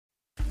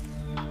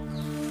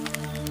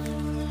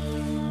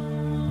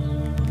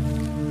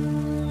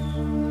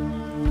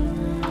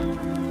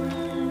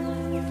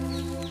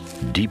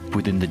Deep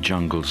within the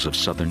jungles of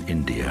southern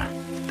India,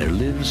 there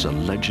lives a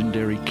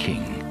legendary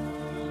king.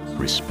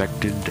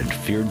 Respected and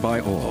feared by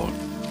all,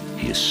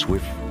 he is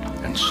swift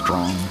and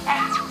strong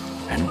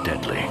and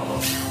deadly.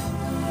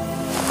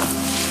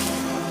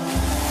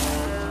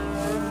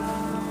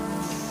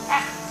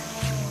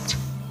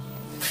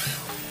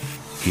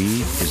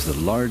 He is the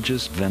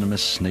largest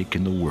venomous snake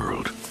in the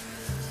world.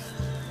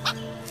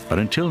 But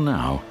until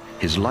now,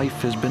 his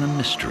life has been a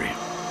mystery.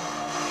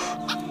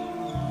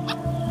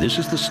 This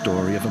is the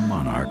story of a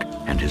monarch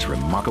and his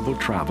remarkable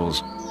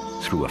travels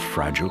through a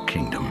fragile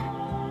kingdom.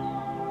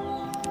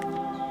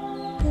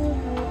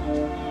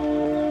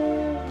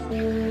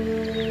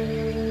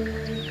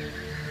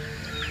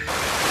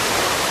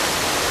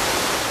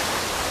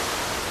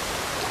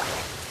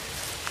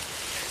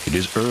 It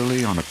is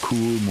early on a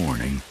cool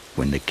morning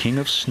when the king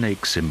of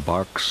snakes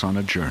embarks on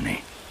a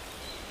journey.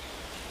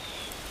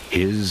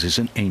 His is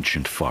an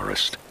ancient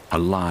forest,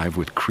 alive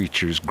with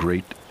creatures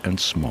great and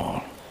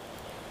small.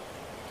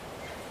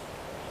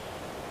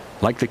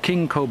 Like the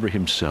king cobra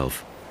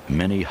himself,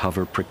 many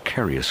hover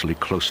precariously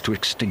close to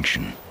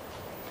extinction.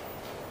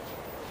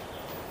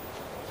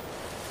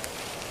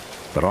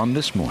 But on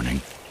this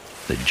morning,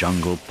 the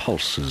jungle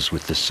pulses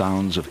with the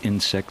sounds of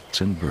insects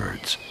and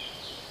birds.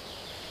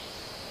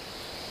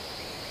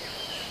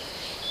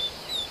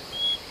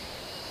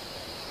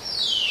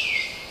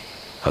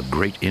 A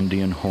great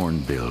Indian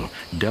hornbill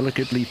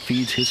delicately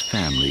feeds his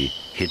family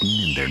hidden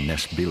in their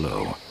nest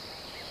below.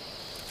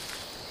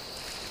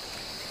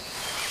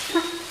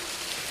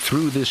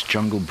 Through this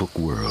Jungle Book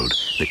world,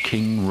 the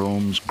king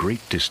roams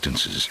great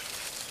distances.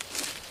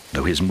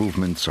 Though his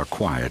movements are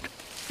quiet,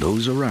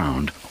 those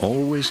around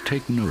always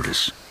take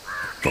notice,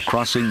 for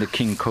crossing the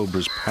king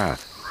cobra's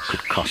path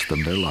could cost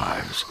them their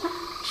lives.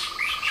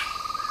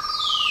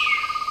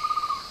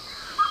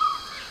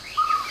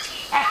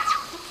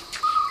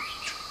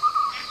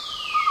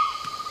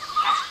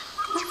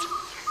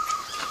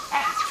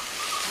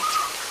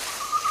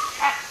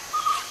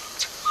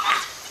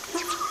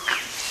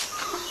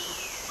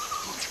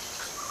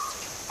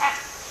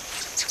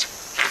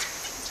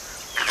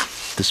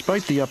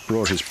 Despite the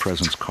uproar his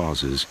presence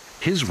causes,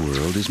 his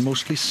world is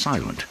mostly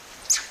silent.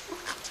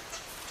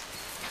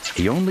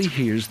 He only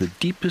hears the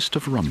deepest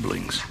of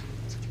rumblings.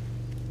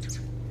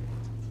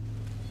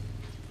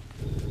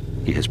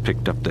 He has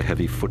picked up the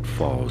heavy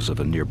footfalls of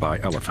a nearby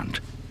elephant.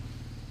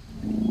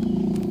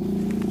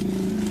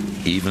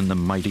 Even the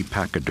mighty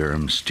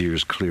pachyderm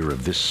steers clear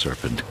of this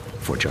serpent,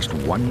 for just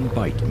one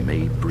bite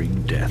may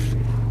bring death.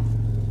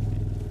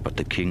 But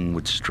the king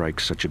would strike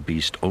such a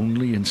beast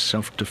only in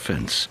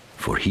self-defense,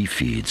 for he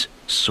feeds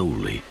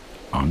solely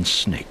on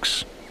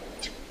snakes.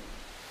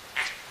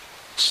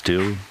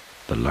 Still,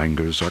 the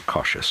langurs are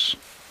cautious.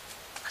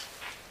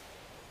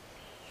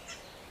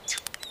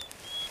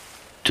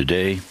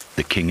 Today,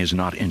 the king is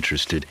not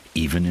interested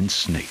even in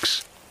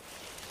snakes.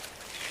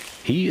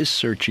 He is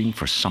searching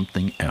for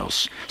something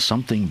else,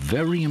 something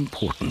very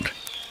important.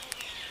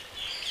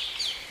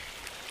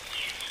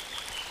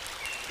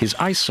 His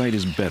eyesight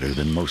is better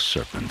than most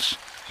serpents,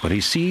 but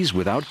he sees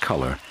without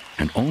color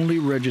and only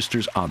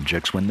registers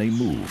objects when they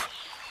move.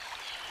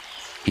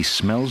 He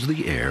smells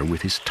the air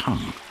with his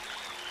tongue.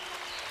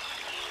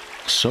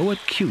 So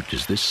acute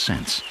is this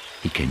sense,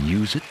 he can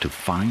use it to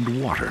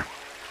find water.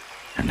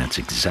 And that's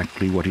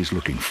exactly what he's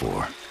looking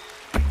for.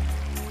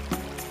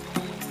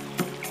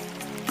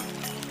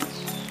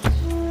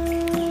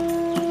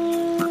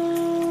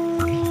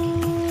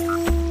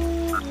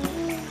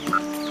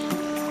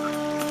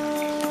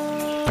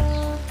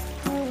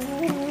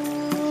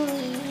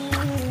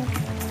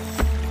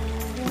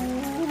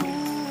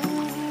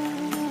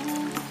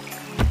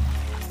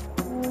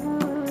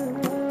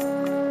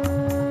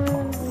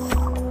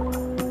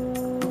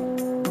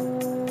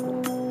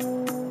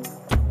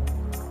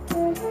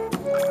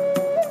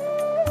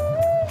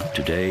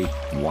 Today,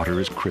 water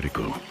is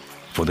critical,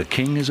 for the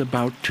king is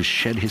about to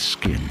shed his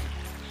skin.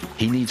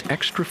 He needs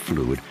extra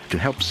fluid to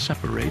help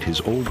separate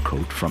his old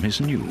coat from his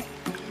new.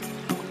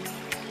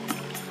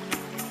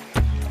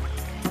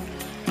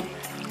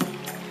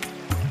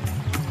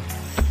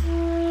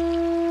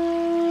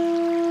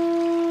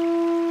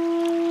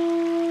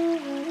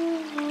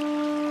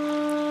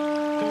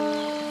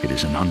 It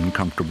is an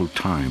uncomfortable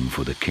time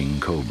for the king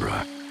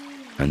cobra.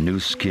 A new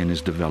skin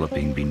is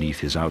developing beneath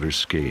his outer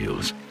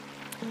scales.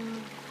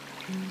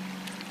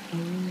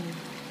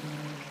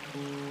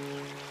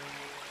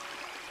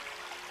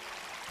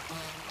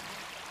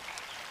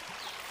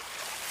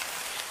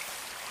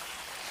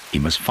 He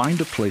must find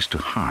a place to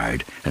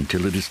hide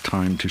until it is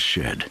time to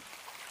shed.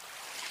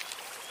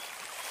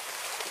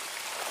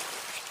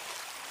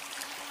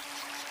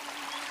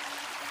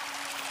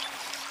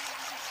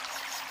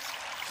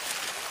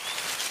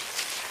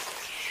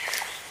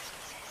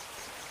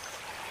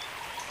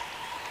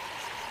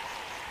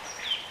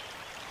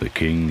 The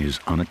king is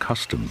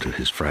unaccustomed to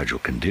his fragile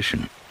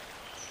condition.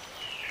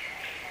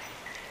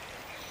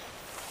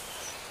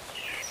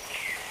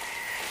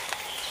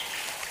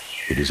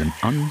 It is an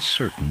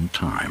uncertain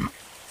time.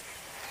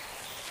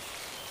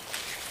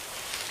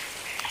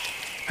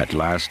 At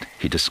last,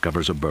 he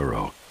discovers a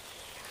burrow.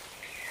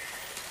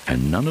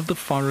 And none of the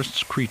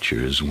forest's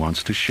creatures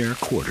wants to share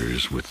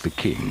quarters with the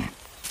king.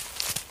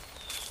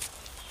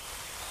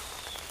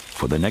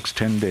 For the next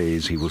 10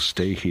 days, he will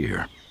stay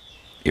here.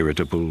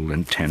 Irritable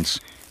and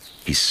tense,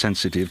 he's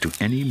sensitive to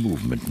any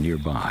movement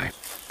nearby.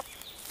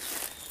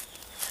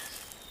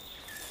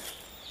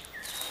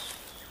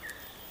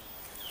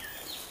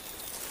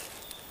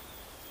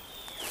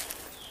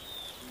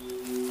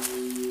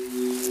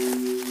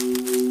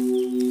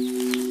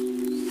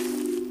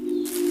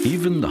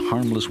 Even the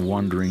harmless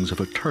wanderings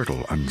of a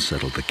turtle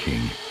unsettle the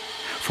king,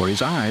 for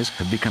his eyes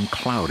have become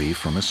cloudy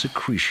from a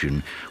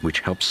secretion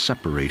which helps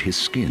separate his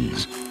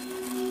skins.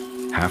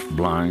 Half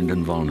blind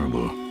and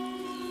vulnerable,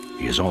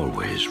 he is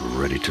always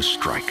ready to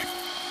strike.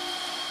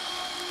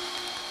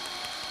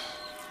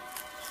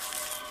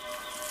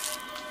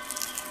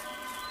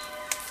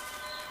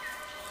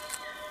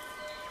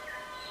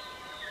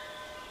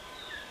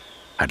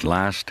 At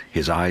last,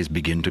 his eyes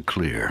begin to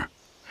clear,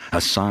 a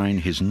sign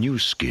his new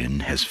skin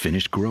has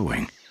finished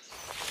growing.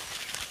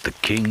 The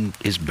king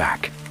is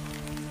back,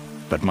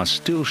 but must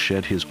still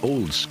shed his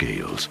old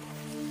scales.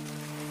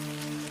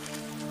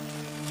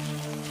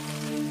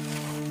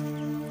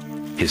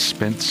 His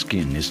spent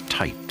skin is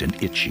tight and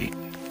itchy.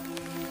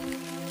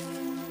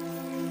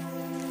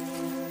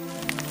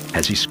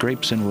 As he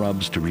scrapes and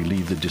rubs to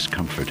relieve the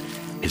discomfort,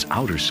 his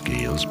outer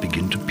scales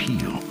begin to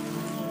peel.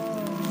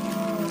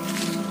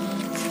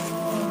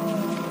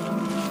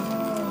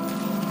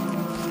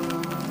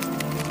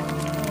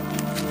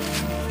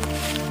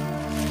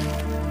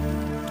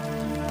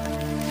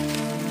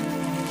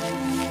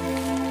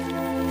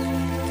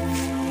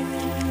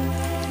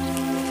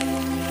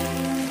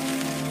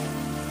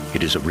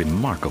 It is a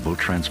remarkable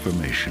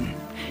transformation.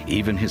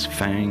 Even his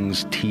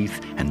fangs,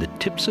 teeth, and the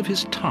tips of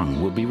his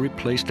tongue will be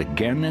replaced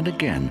again and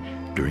again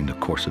during the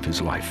course of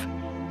his life.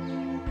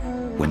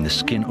 When the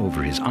skin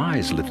over his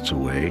eyes lifts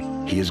away,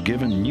 he is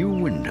given new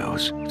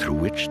windows through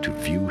which to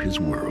view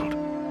his world.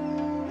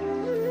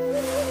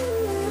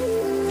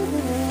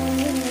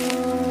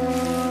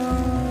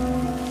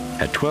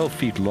 At 12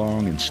 feet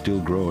long and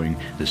still growing,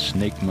 the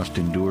snake must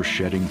endure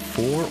shedding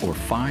 4 or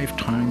 5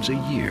 times a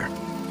year.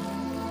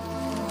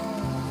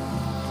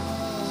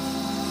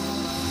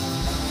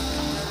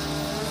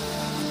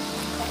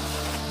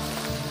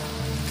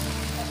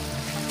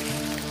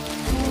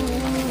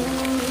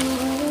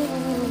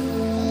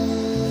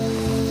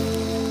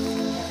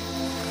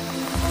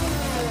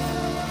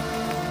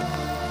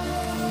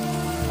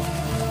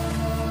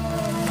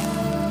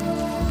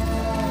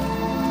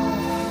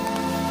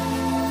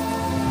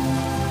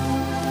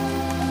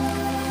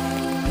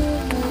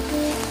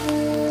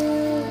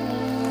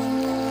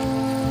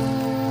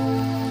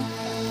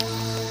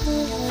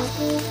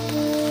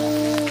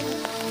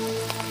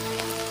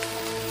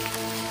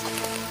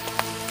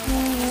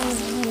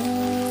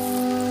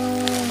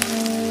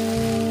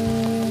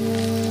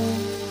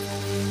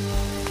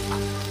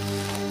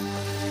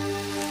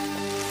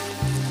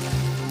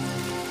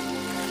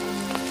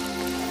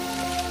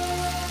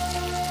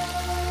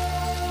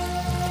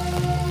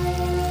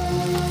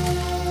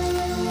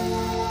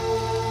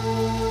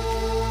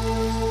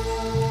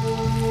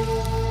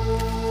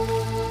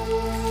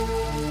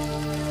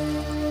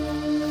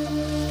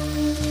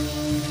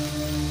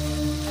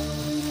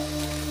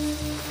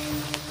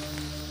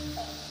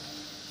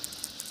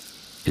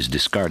 His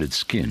discarded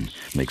skin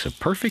makes a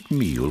perfect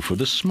meal for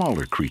the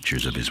smaller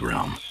creatures of his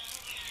realm.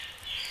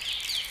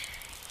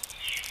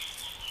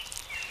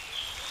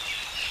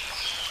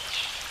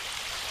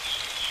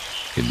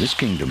 In this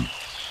kingdom,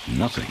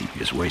 nothing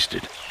is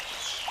wasted.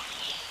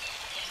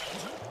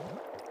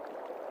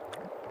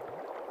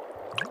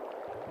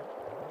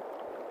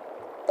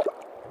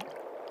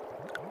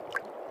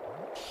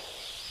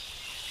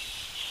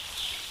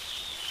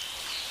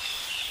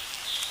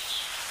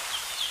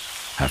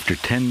 After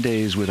 10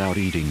 days without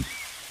eating,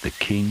 the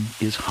king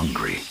is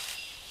hungry.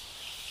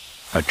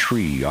 A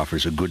tree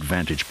offers a good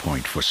vantage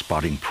point for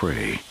spotting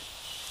prey.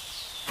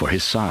 For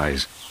his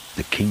size,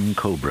 the king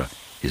cobra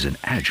is an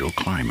agile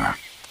climber.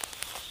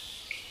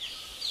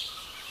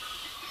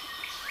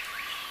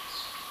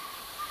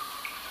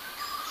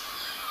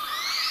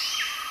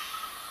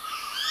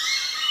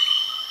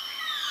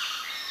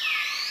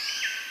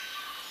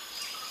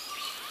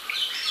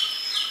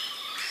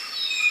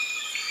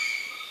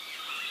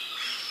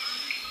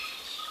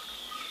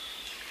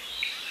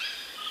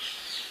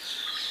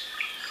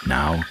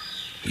 Now,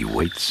 he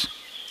waits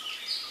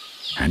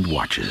and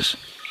watches.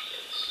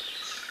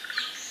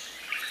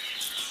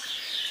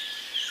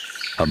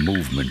 A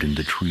movement in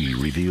the tree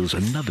reveals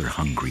another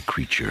hungry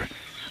creature,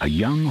 a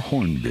young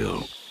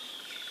hornbill.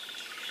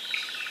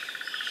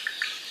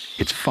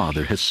 Its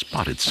father has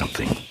spotted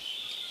something.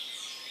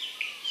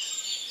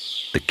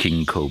 The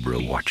king cobra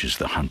watches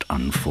the hunt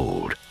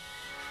unfold.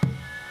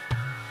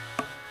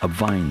 A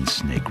vine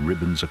snake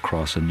ribbons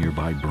across a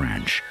nearby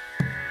branch.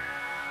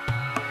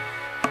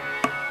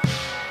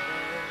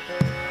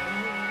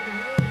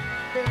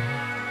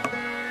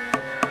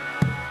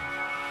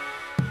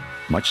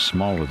 Much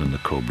smaller than the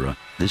cobra,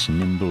 this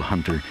nimble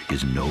hunter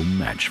is no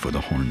match for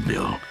the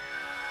hornbill.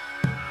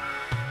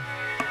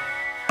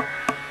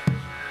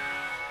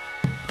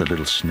 The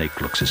little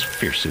snake looks as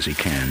fierce as he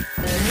can.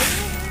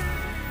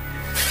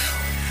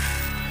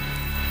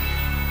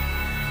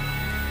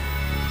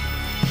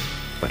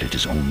 But it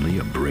is only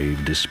a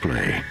brave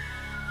display.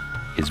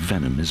 His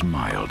venom is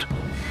mild.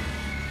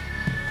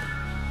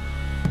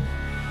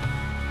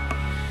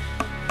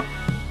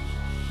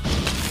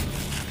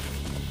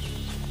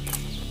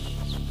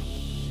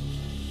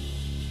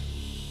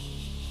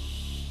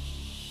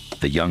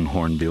 The young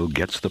hornbill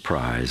gets the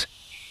prize,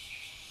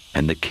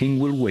 and the king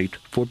will wait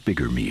for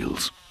bigger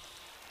meals.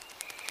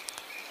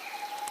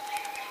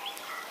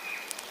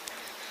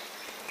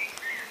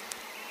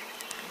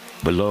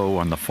 Below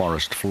on the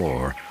forest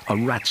floor, a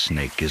rat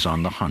snake is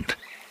on the hunt.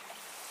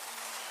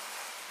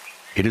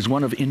 It is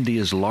one of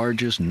India's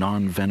largest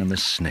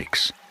non-venomous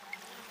snakes.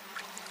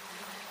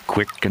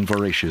 Quick and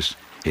voracious,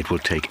 it will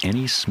take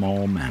any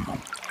small mammal.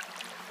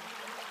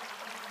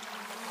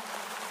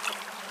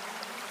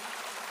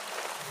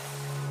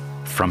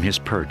 From his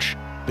perch,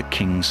 the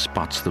king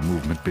spots the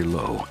movement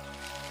below.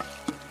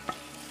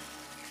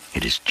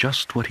 It is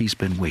just what he's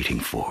been waiting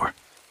for.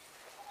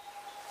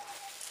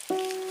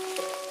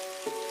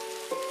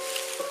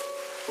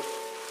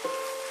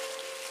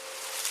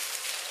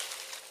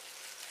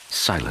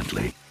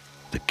 Silently,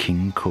 the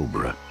king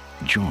cobra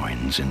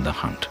joins in the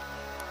hunt.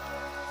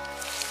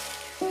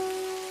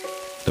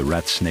 The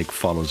rat snake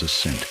follows a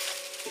scent.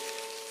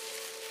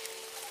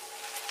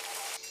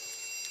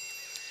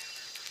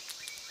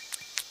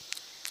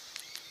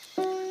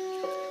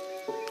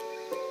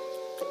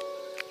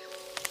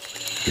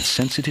 Its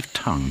sensitive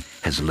tongue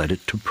has led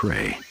it to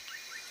prey.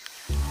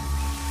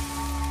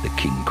 The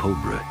king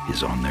cobra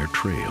is on their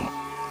trail.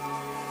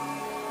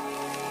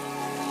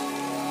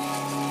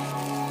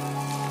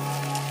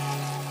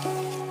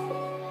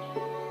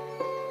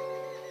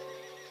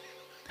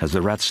 As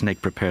the rat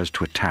snake prepares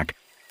to attack,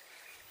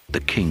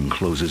 the king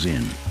closes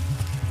in.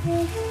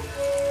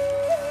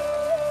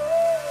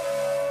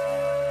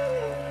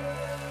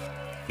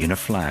 In a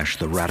flash,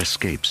 the rat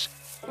escapes.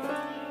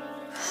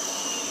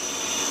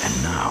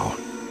 And now,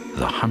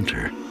 the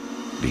hunter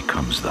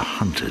becomes the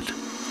hunted.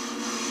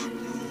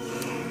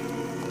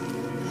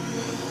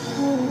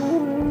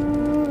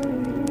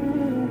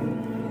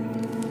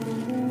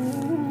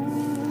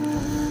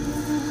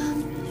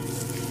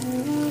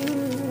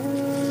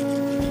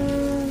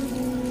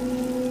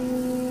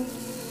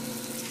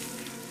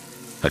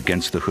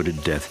 Against the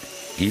hooded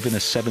death, even a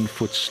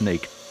 7-foot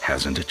snake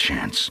hasn't a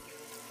chance.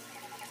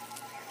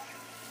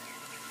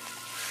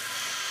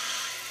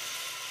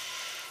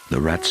 The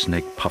rat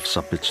snake puffs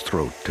up its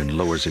throat and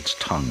lowers its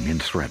tongue in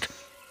threat,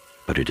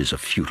 but it is a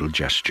futile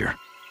gesture.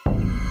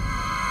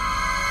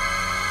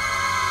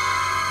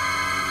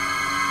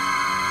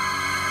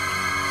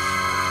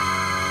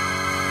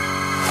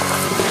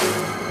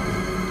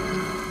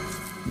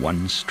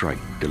 One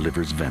strike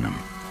delivers venom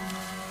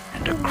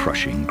and a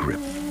crushing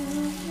grip.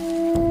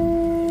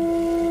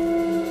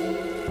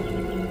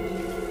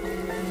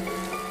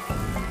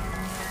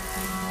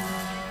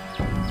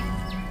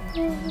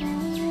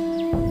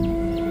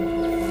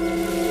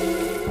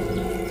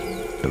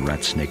 The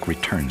rat snake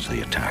returns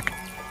the attack,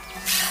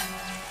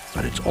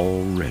 but it's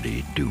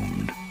already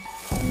doomed.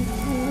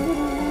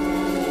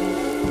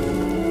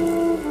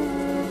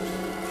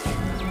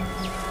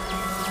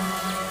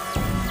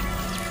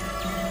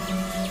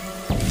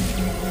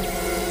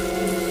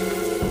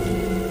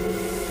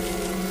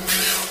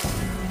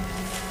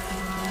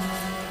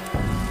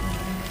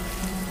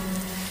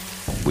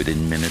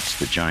 Within minutes,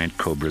 the giant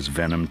cobra's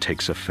venom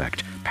takes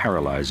effect,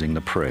 paralyzing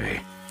the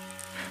prey.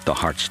 The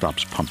heart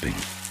stops pumping.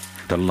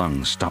 The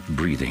lungs stop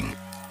breathing.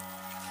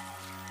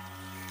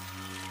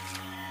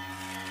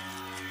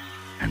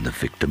 And the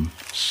victim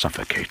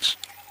suffocates.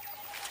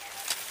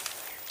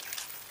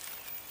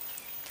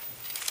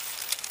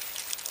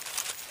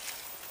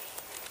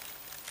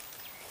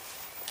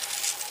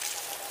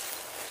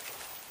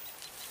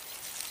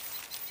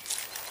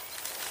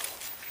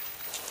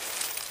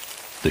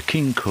 The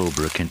king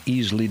cobra can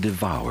easily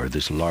devour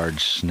this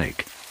large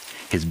snake.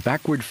 His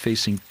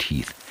backward-facing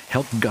teeth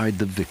help guide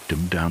the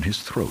victim down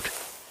his throat.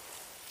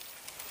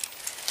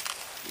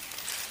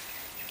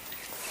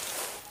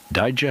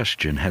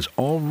 Digestion has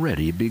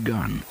already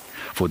begun,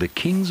 for the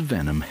king's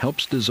venom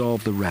helps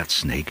dissolve the rat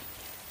snake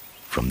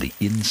from the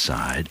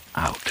inside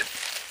out.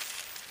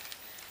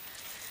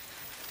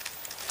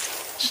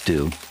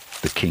 Still,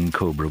 the king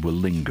cobra will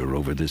linger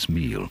over this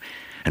meal,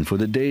 and for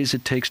the days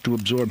it takes to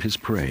absorb his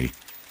prey,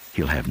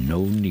 he'll have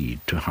no need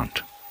to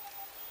hunt.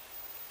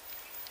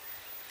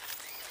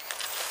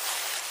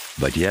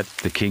 But yet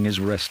the king is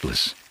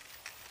restless.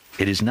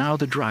 It is now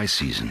the dry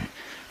season,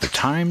 the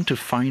time to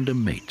find a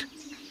mate.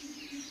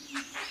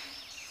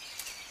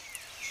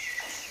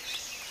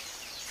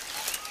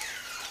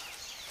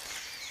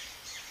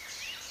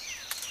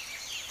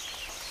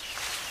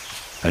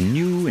 A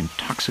new,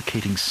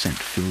 intoxicating scent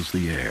fills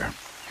the air.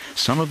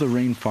 Some of the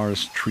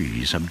rainforest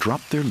trees have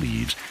dropped their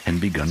leaves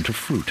and begun to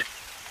fruit.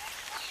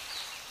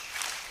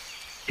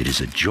 It is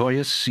a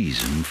joyous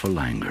season for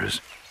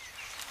langurs.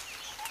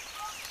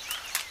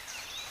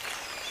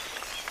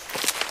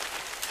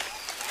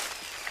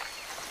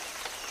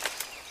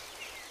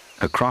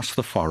 Across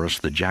the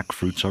forest, the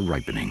jackfruits are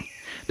ripening.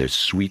 Their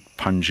sweet,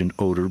 pungent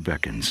odor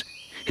beckons.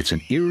 It's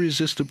an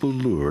irresistible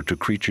lure to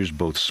creatures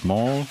both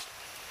small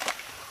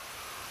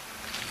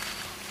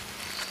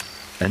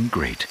and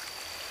great.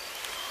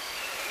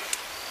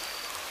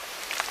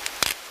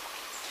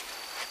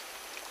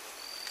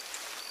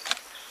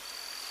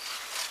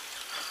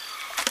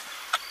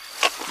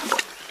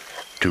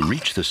 To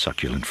reach the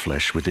succulent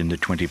flesh within the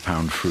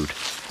 20-pound fruit,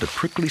 the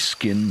prickly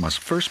skin must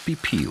first be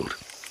peeled.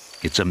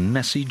 It's a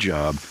messy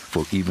job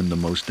for even the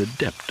most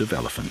adept of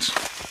elephants.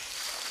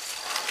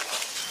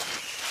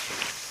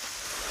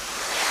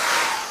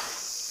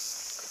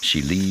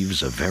 She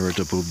leaves a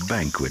veritable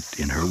banquet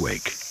in her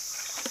wake.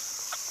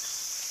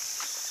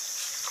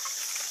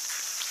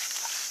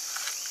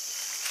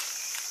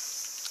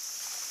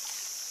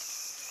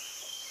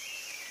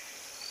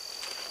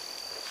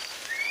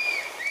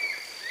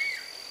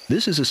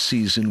 This is a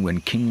season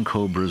when king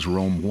cobras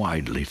roam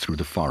widely through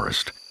the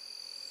forest.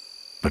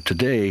 But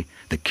today,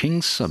 the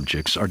king's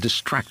subjects are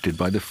distracted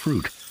by the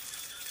fruit.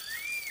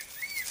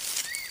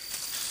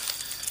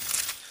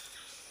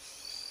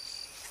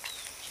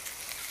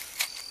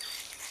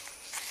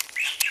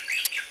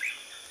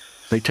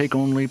 They take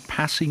only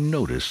passing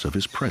notice of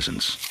his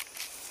presence.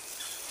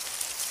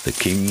 The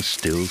king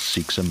still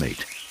seeks a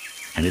mate,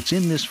 and it's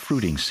in this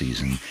fruiting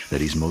season that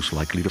he's most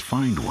likely to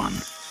find one.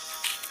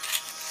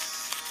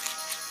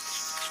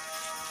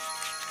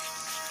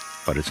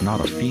 But it's not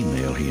a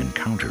female he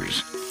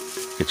encounters.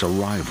 It's a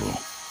rival,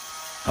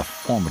 a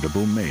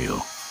formidable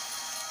male.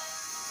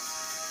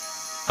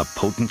 A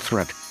potent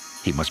threat,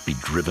 he must be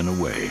driven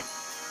away.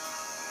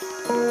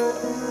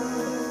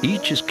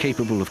 Each is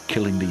capable of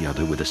killing the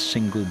other with a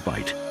single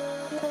bite.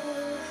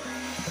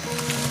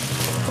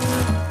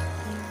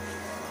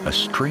 A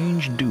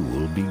strange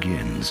duel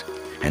begins,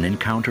 an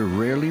encounter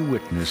rarely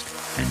witnessed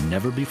and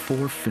never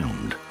before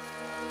filmed.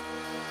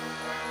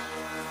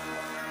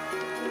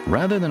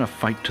 Rather than a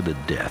fight to the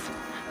death,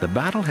 the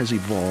battle has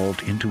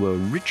evolved into a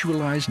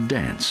ritualized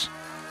dance.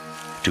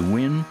 To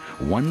win,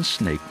 one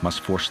snake must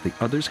force the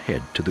other's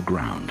head to the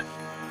ground.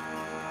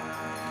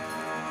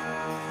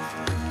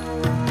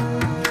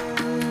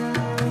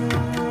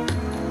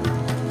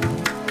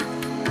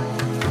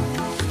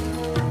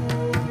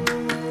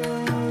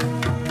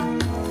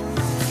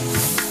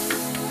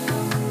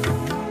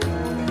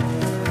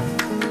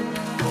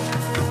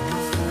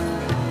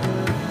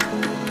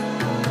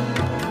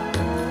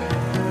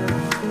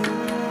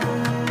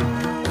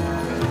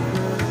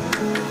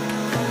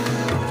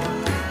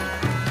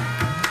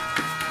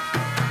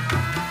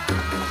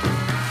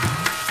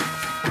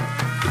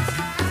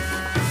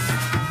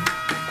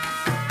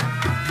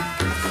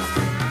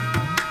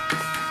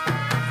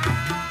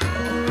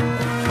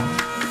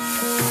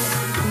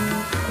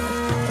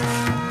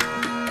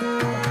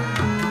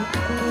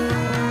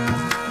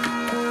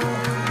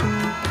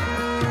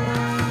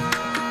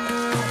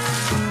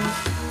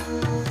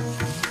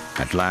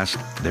 At last,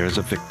 there's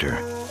a victor.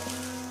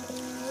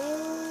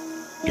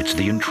 It's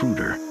the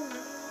intruder.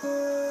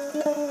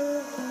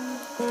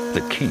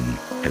 The king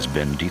has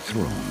been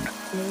dethroned.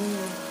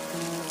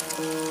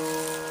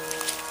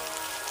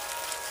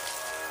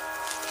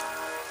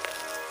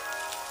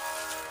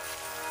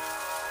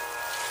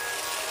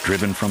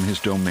 Driven from his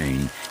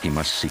domain, he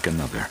must seek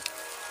another.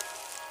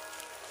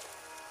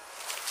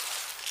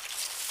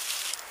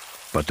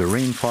 But the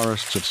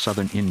rainforests of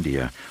southern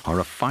India are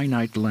a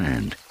finite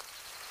land.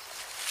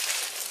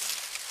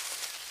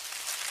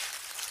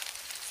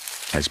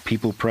 As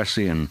people press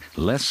in,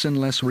 less and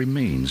less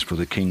remains for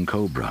the king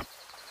cobra.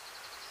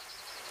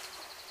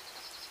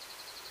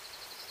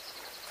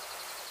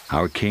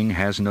 Our king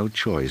has no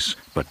choice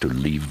but to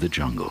leave the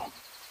jungle.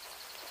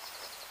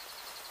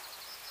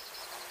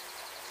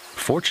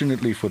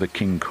 Fortunately for the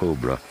king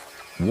cobra,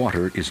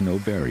 water is no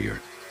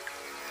barrier.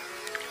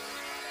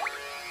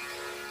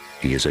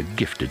 He is a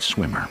gifted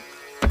swimmer.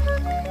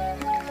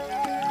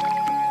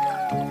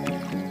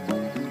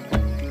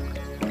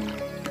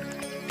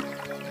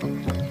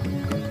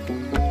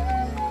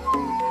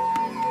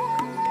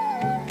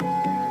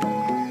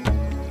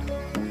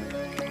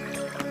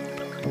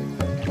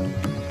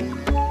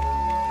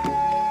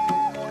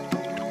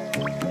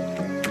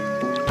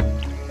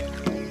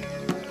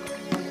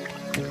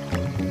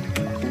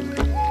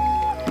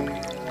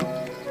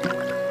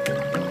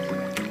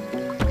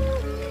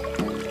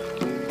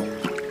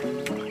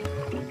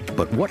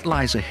 But what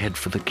lies ahead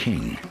for the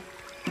king?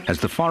 As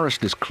the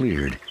forest is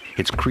cleared,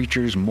 its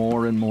creatures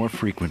more and more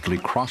frequently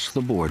cross the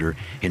border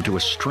into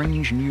a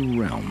strange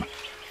new realm,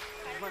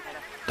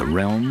 the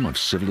realm of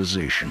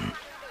civilization.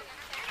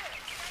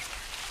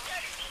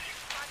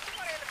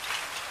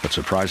 But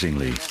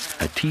surprisingly,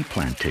 a tea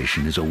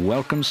plantation is a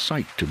welcome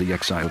sight to the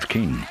exiled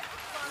king.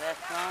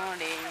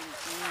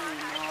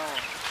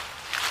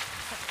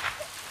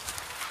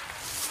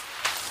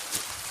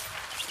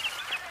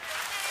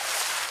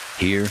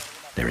 Here,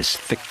 there is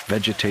thick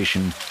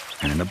vegetation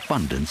and an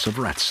abundance of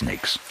rat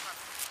snakes.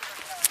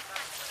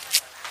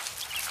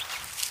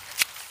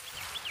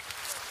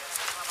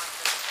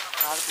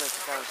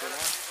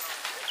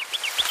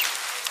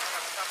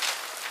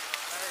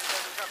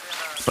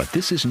 But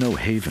this is no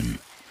haven,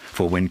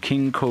 for when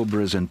king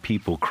cobras and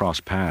people cross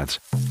paths,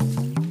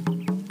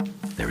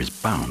 there is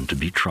bound to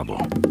be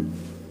trouble.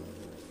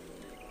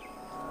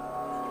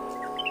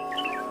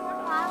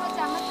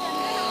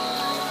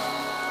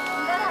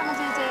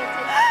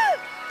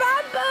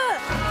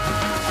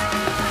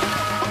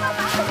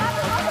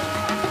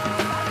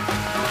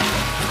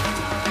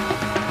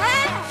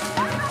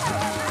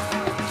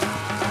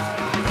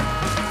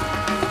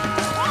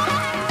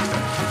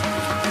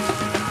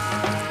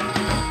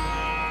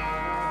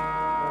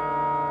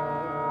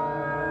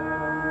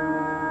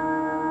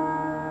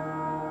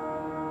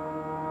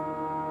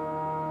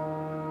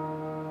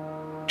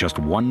 Just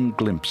one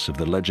glimpse of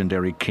the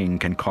legendary king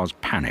can cause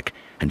panic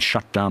and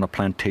shut down a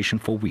plantation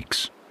for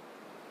weeks.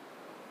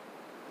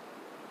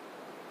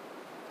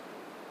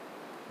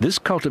 This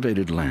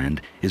cultivated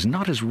land is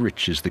not as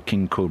rich as the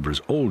king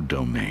cobra's old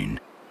domain,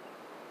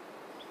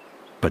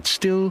 but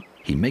still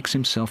he makes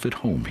himself at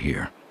home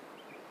here.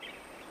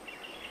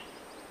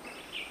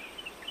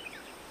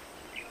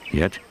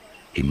 Yet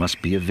he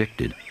must be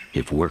evicted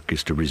if work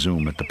is to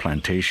resume at the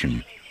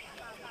plantation.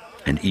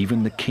 And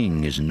even the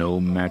king is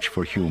no match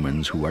for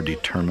humans who are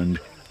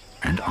determined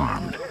and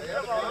armed.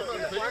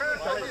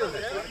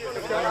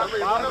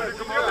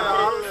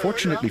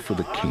 Fortunately for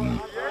the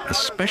king, a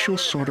special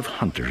sort of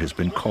hunter has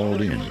been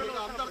called in.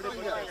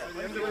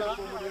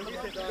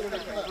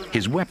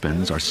 His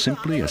weapons are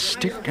simply a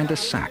stick and a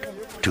sack,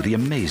 to the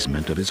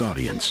amazement of his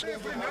audience.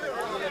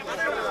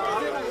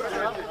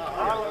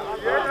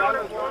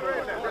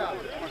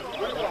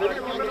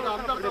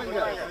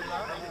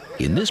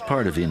 In this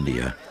part of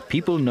India,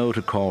 people know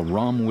to call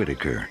Ram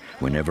Whitaker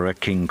whenever a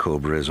king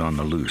cobra is on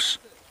the loose.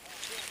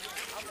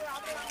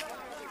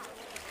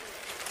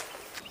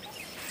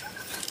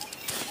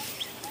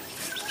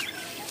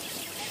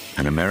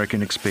 An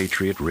American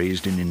expatriate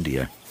raised in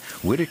India,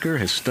 Whitaker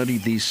has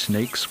studied these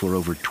snakes for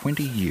over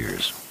 20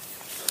 years.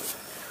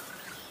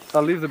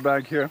 I'll leave the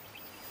bag here.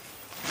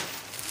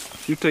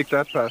 You take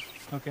that path.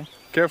 Okay.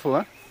 Careful,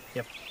 huh?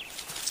 Yep.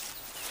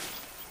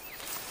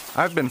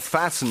 I've been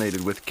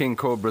fascinated with king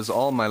cobras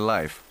all my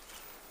life.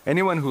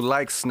 Anyone who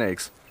likes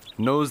snakes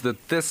knows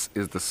that this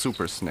is the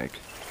super snake,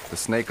 the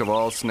snake of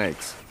all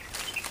snakes.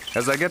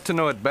 As I get to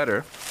know it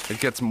better, it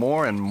gets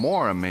more and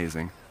more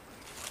amazing.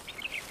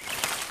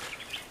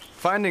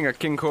 Finding a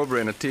king cobra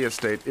in a tea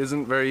estate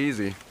isn't very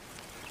easy.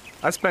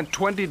 I spent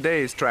 20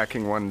 days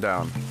tracking one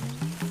down.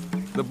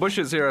 The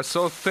bushes here are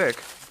so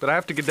thick that I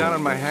have to get down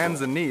on my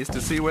hands and knees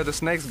to see where the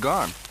snake's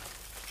gone.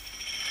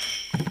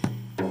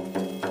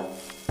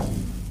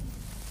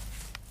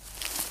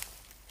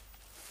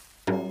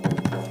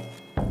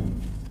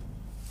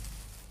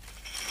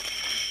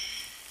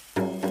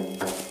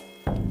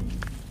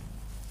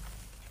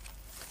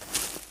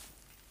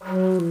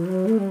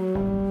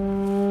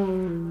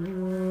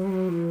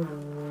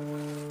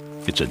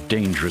 It's a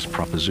dangerous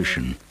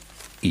proposition,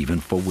 even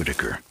for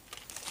Whitaker.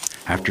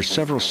 After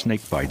several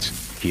snake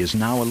bites, he is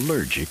now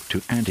allergic to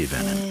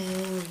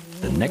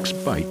antivenom. The next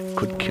bite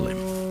could kill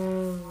him.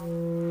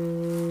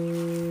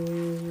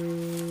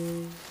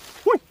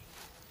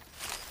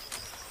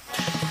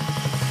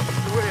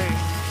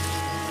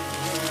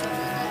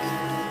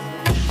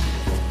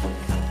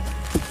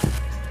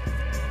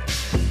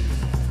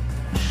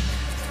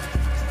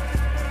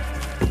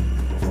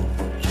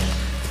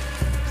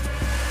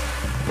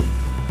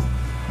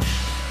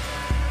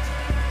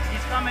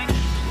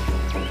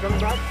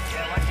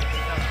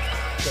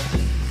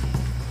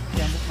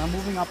 I'm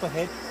moving up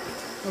ahead.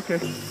 Okay.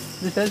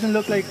 This doesn't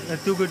look like a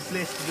too good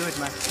place to do it,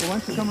 man. So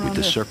once you come around With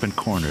the there. serpent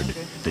cornered,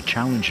 the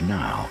challenge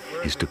now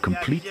is to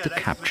complete the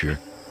capture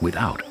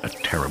without a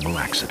terrible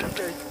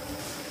accident.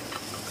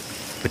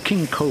 The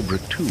king cobra,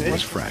 too,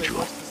 was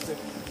fragile.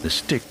 The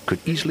stick could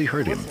easily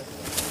hurt him.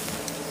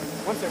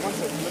 One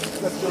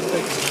second. Let's just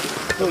take.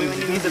 So you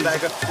need the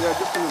bag up. Yeah,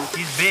 just a minute.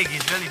 He's big,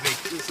 he's really big.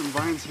 There's some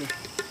vines here.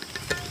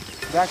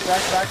 Back,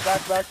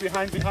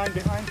 behind.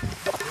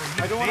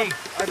 I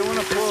don't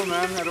want to pull,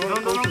 man. I don't want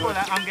to pull. Don't pull.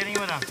 I'm getting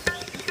you around.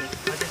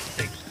 I'll just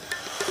take.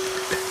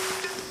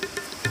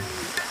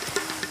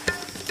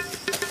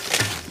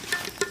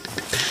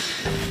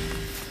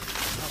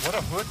 What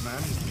a hood, man.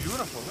 It's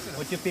beautiful. Look at it.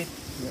 What's your feet?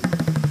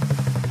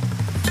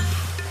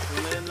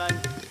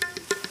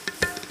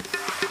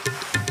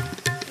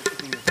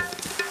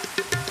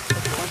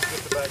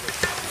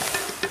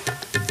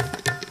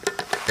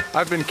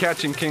 I've been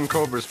catching king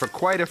cobras for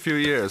quite a few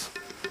years,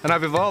 and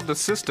I've evolved a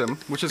system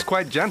which is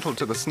quite gentle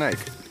to the snake.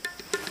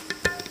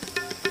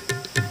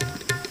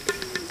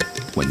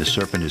 When the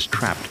serpent is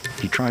trapped,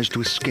 he tries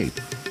to escape,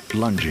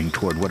 lunging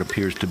toward what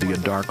appears to be a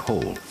dark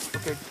hole.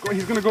 Okay,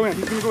 he's gonna go in.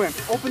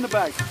 Open the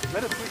bag.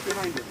 Let it sweep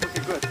behind you.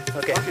 Okay, good.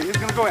 Okay. Okay, he's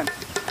gonna go in.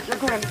 You're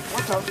going.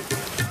 Watch out.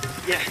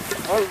 Yeah.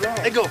 All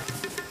right. Let go.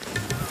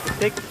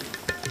 Take.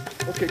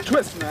 Okay,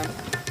 twist, man.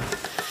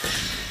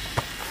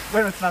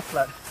 When it's not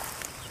flat.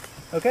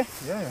 Okay?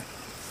 Yeah.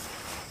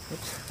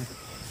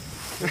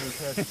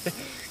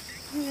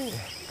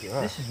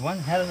 This is one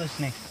hell of a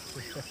snake.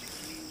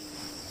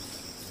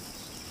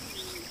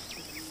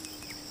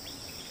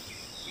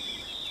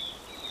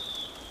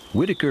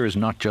 Whitaker is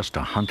not just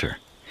a hunter.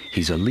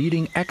 He's a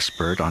leading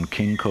expert on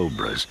king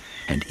cobras,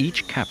 and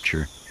each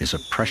capture is a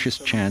precious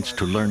chance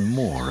to learn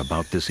more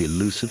about this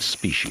elusive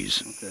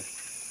species. Okay.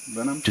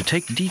 Venom. To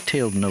take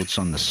detailed notes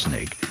on the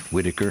snake,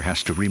 Whitaker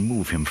has to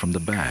remove him from the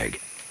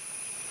bag,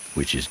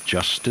 which is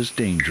just as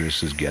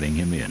dangerous as getting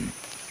him in.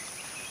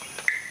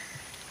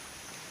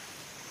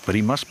 But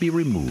he must be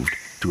removed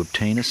to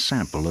obtain a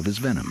sample of his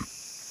venom.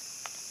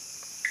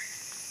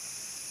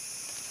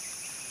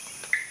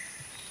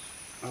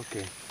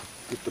 Okay.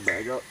 Get the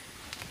bag out.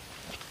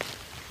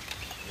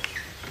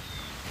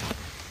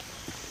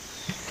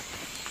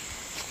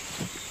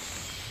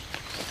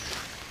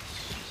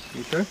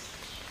 Okay.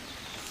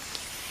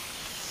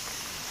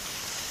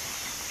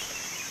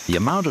 The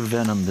amount of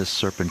venom this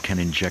serpent can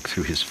inject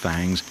through his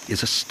fangs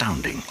is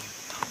astounding.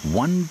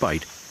 One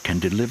bite can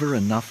deliver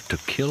enough to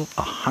kill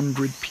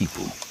 100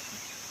 people.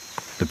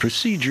 The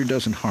procedure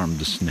doesn't harm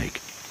the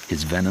snake.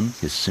 His venom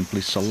is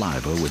simply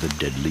saliva with a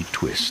deadly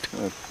twist.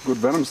 Good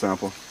venom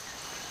sample.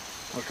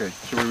 Okay,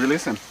 should we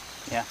release him?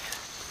 Yeah.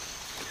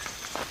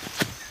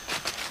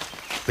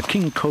 The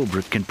king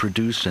cobra can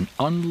produce an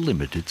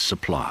unlimited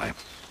supply.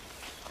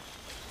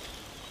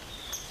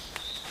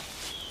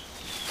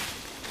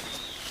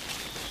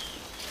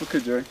 Okay,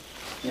 Jerry.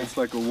 Yeah. It's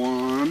like a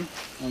 1,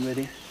 I'm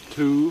ready.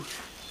 2,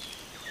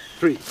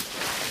 3.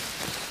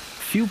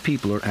 Few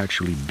people are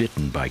actually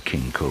bitten by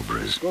king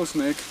cobras, Go,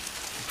 snake.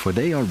 for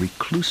they are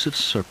reclusive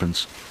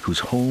serpents whose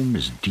home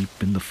is deep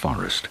in the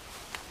forest.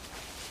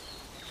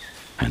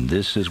 And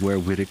this is where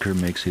Whitaker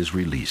makes his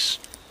release,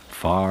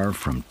 far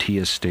from tea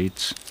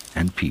estates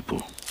and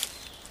people.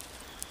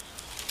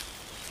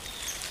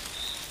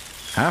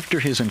 After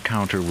his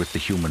encounter with the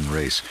human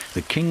race,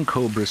 the king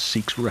cobra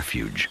seeks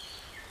refuge.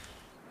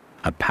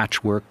 A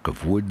patchwork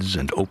of woods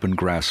and open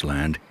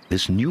grassland,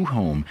 this new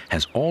home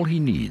has all he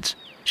needs: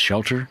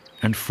 shelter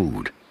and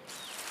food.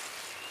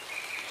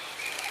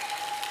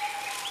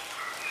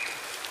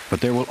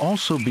 But there will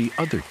also be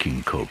other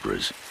king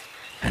cobras,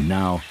 and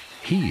now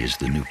he is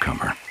the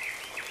newcomer.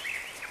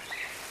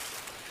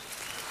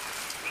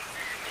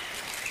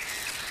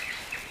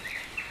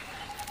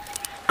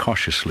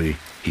 Cautiously,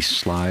 he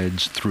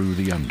slides through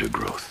the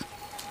undergrowth.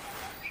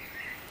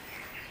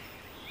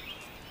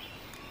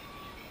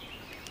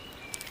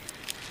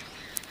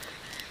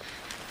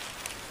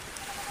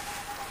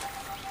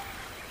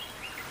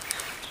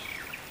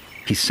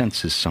 He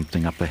senses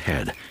something up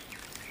ahead.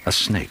 A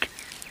snake.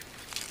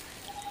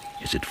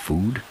 Is it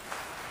food?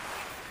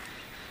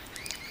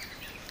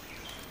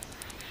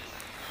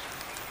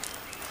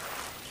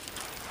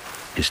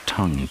 His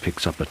tongue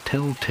picks up a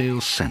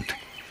telltale scent.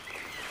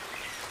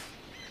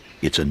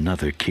 It's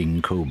another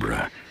king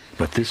cobra,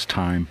 but this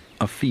time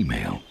a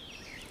female.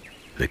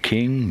 The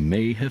king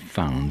may have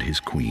found his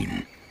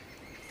queen.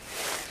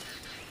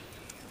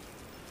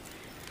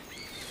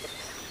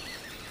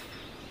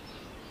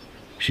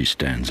 She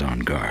stands on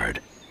guard.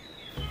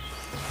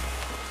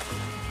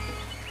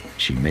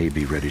 She may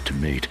be ready to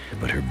mate,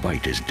 but her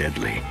bite is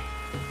deadly.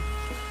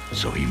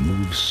 So he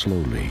moves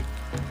slowly.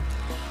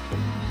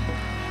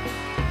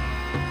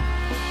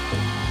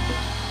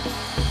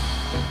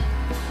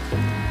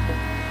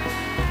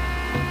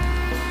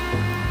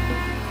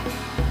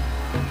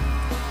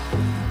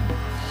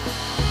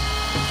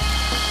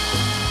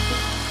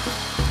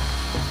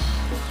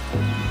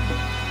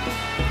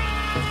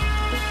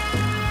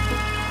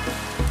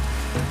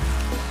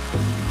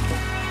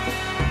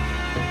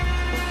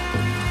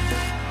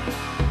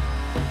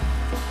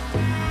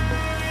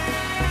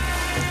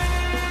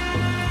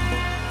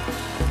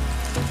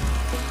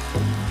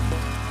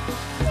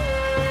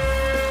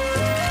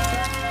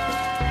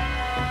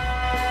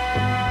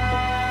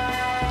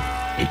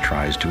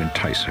 Tries to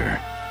entice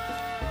her.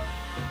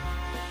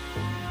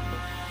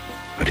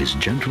 But his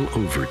gentle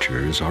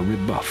overtures are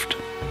rebuffed.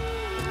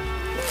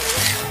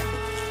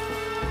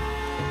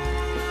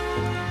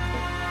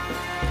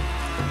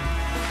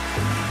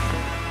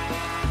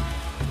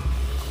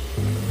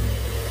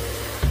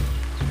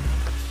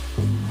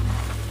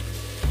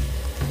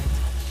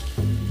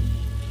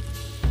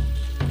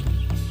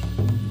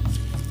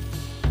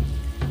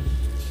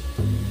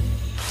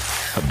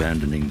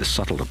 Abandoning the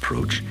subtle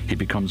approach, he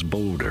becomes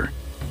bolder.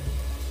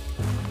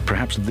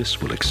 Perhaps this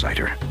will excite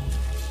her.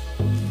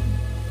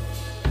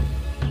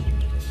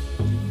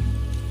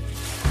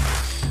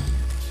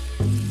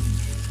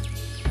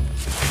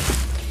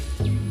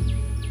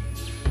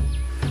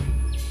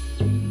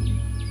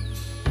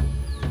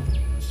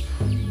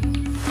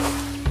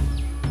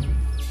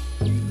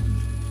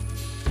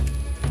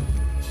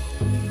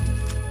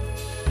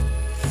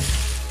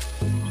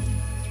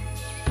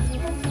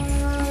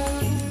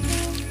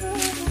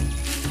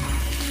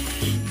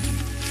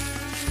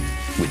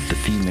 With the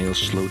female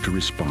slow to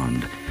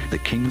respond, the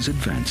king's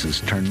advances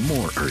turn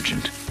more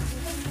urgent.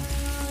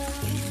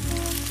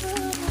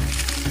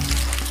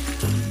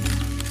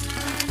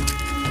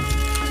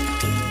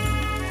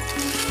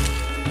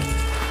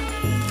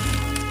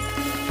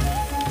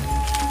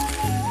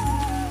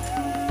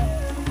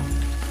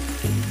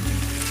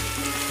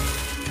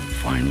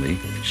 Finally,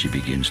 she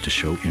begins to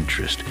show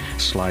interest,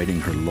 sliding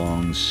her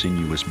long,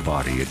 sinuous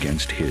body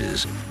against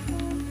his.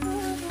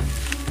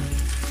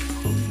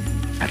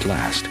 At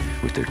last,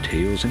 with their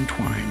tails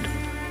entwined,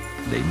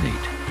 they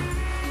mate.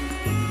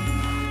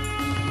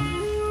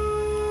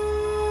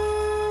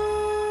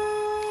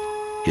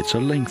 It's a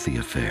lengthy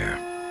affair.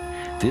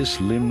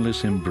 This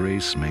limbless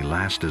embrace may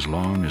last as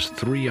long as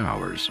 3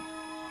 hours.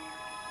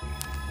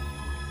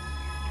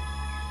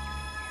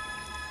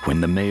 When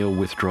the male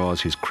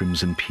withdraws his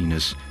crimson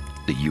penis,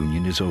 the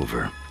union is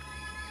over.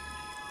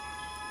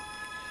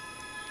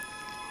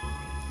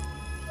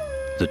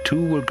 The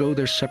two will go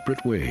their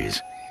separate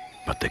ways,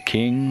 but the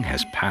king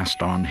has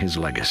passed on his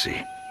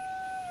legacy.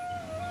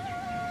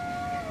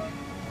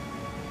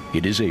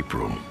 It is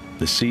April,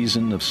 the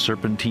season of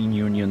serpentine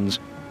unions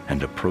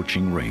and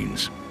approaching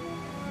rains.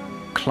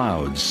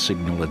 Clouds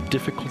signal a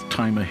difficult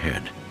time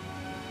ahead.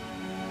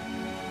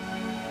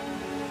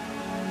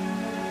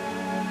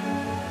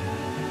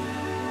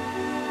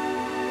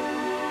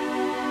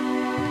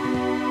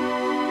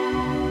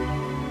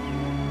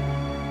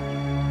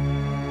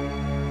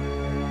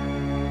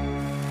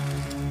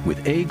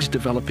 With eggs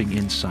developing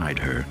inside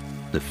her,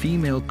 the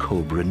female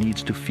cobra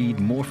needs to feed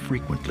more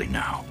frequently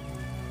now.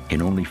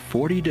 In only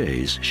 40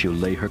 days, she'll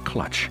lay her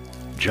clutch,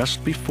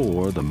 just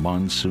before the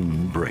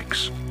monsoon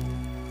breaks.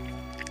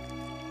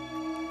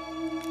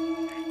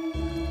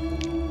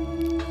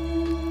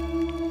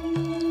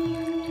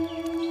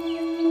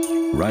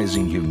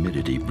 Rising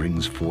humidity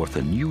brings forth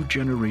a new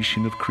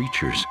generation of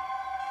creatures.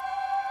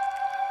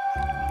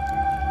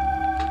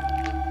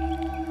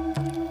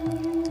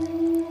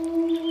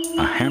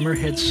 A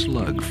hammerhead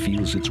slug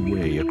feels its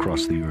way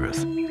across the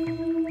earth.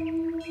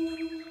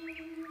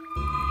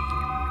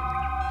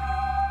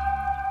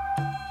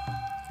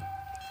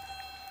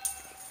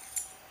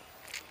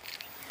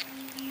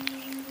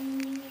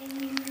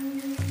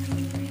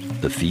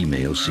 The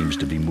female seems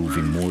to be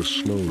moving more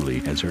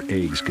slowly as her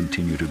eggs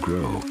continue to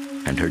grow,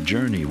 and her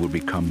journey will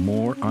become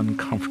more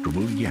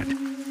uncomfortable yet.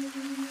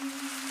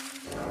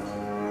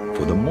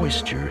 For the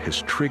moisture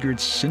has triggered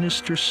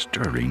sinister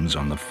stirrings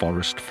on the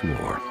forest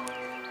floor.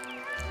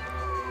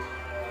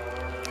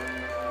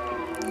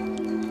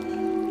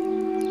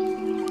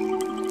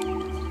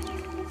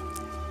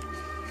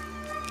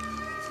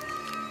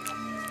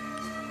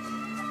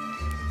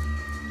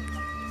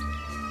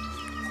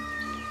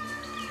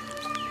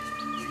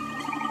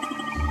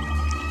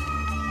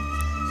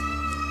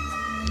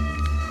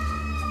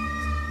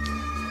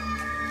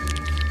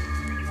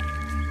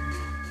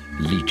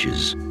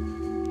 Leeches.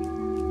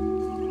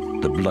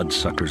 The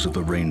bloodsuckers of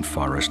the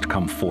rainforest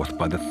come forth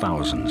by the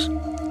thousands.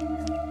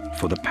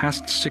 For the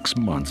past 6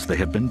 months, they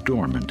have been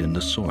dormant in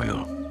the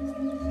soil.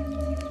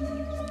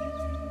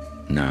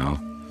 Now,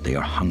 they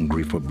are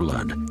hungry for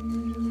blood,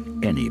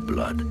 any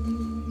blood.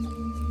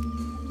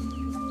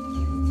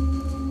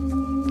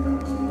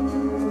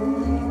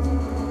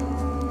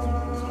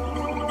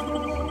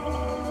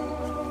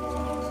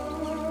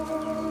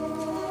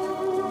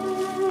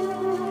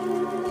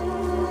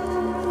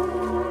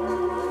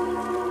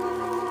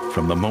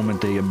 From the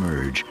moment they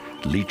emerge,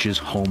 leeches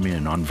home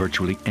in on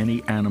virtually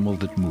any animal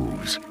that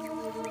moves.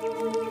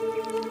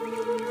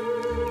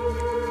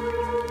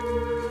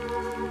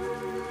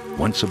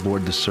 Once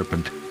aboard the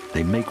serpent,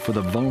 they make for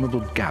the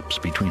vulnerable gaps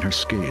between her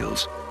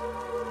scales.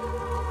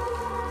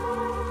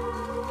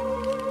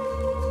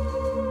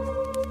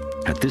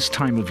 At this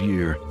time of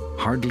year,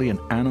 hardly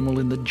an animal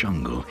in the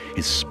jungle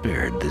is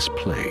spared this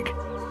plague.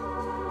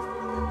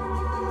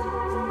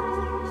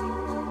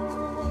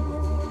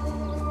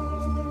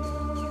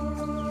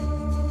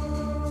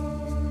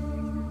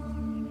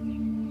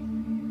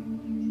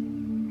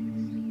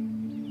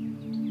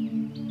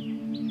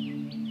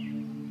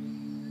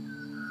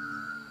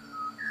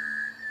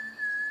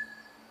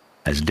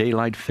 As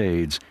daylight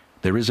fades,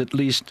 there is at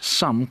least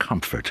some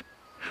comfort.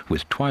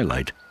 With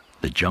twilight,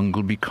 the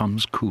jungle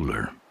becomes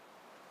cooler.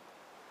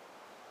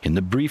 In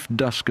the brief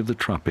dusk of the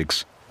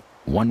tropics,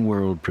 one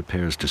world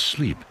prepares to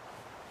sleep,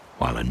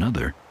 while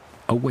another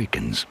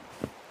awakens.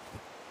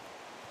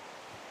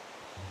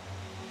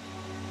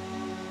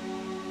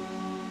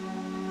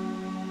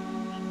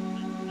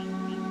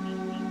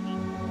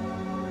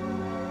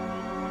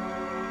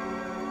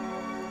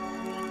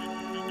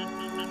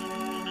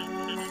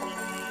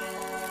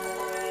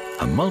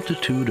 A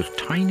multitude of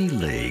tiny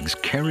legs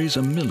carries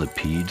a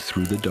millipede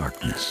through the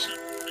darkness.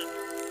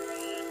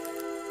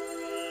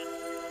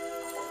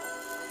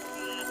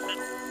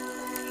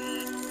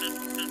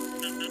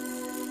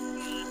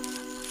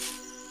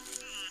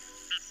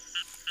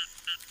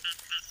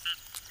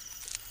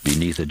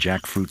 Beneath a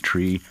jackfruit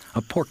tree,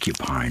 a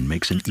porcupine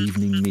makes an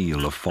evening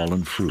meal of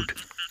fallen fruit.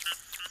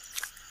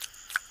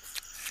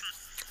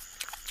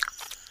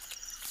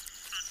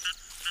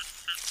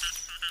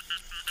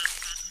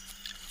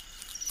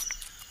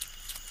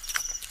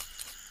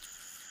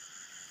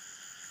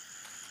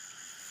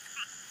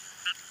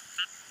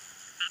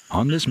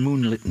 On this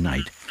moonlit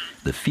night,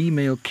 the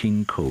female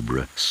king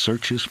cobra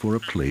searches for a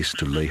place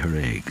to lay her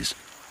eggs.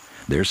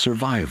 Their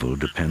survival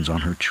depends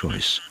on her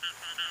choice.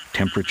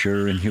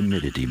 Temperature and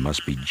humidity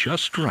must be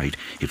just right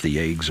if the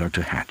eggs are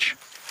to hatch.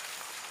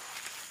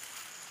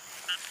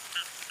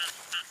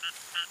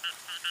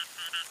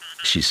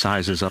 She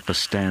sizes up a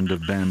stand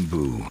of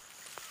bamboo.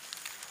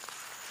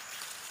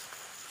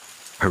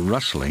 Her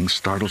rustling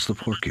startles the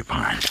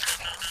porcupine.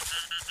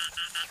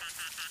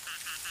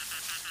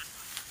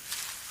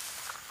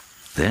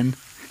 Then,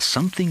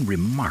 something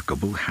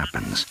remarkable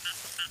happens.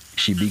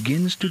 She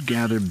begins to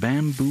gather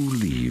bamboo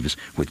leaves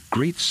with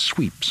great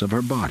sweeps of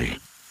her body.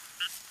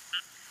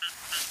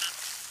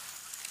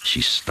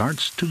 She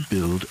starts to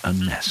build a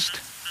nest.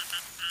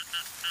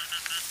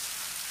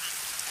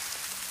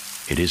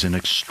 It is an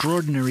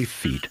extraordinary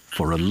feat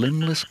for a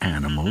limbless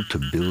animal to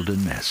build a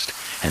nest,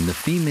 and the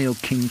female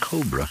king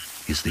cobra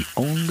is the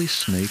only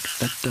snake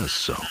that does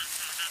so.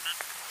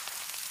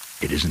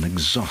 It is an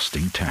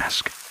exhausting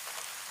task.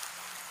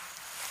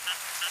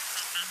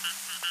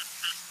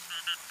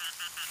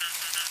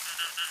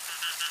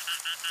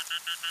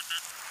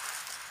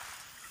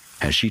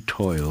 As she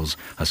toils,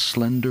 a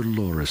slender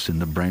loris in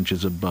the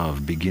branches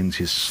above begins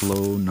his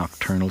slow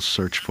nocturnal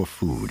search for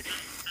food.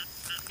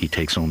 He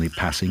takes only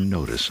passing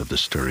notice of the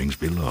stirrings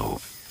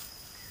below.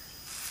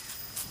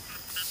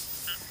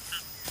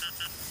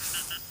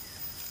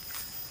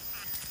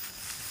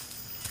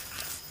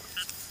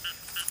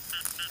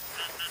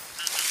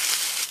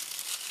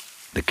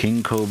 The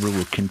king cobra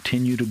will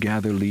continue to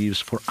gather leaves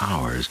for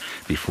hours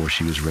before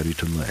she is ready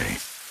to lay.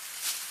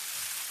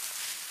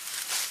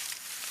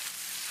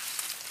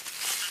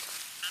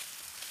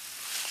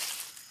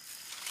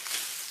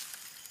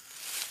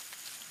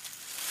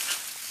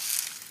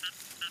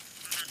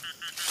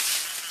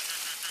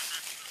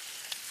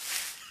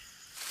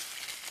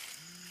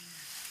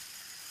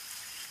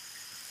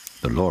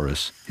 The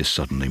loris is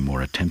suddenly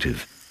more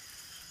attentive.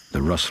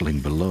 The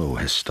rustling below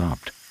has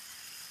stopped.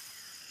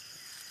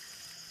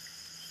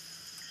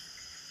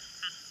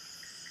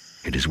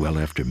 It is well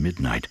after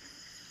midnight,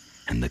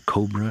 and the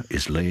cobra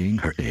is laying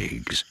her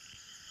eggs.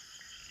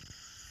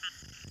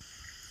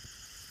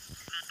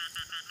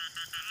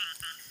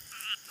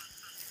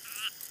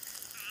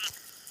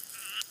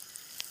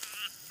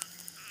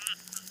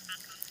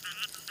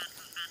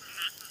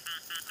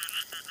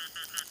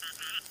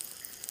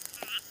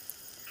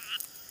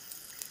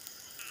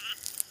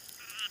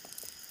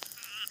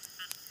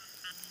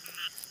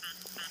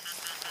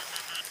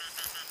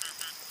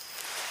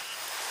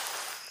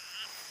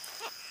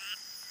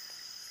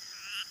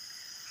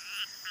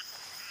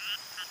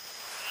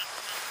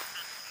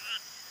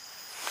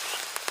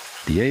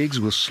 The eggs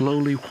will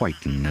slowly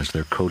whiten as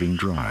their coating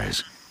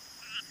dries.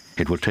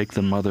 It will take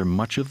the mother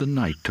much of the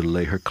night to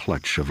lay her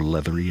clutch of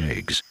leathery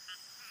eggs.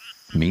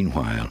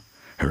 Meanwhile,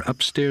 her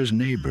upstairs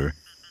neighbor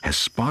has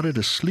spotted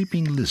a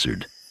sleeping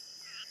lizard.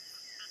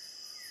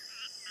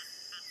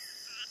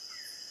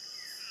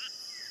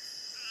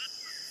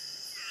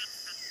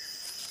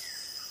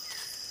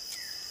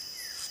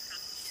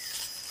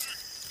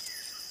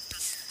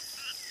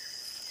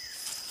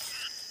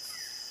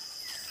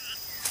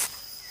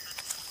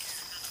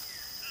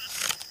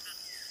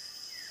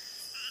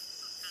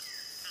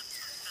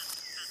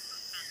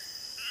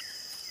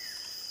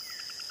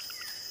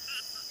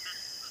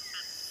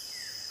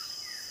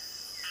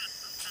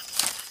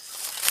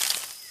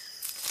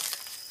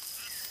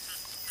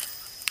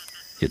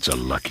 It's a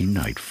lucky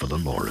night for the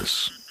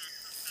loris.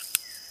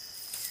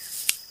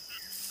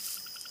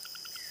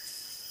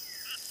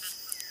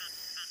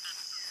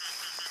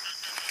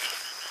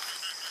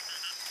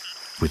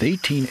 With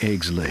 18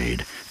 eggs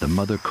laid, the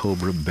mother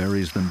cobra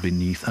buries them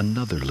beneath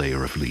another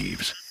layer of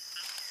leaves.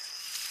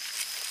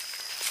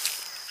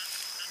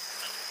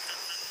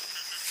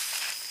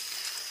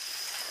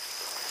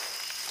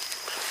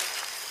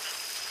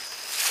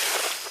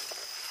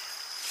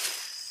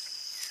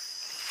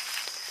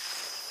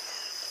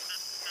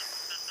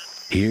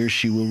 Here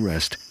she will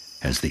rest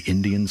as the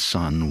Indian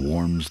sun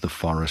warms the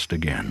forest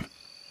again.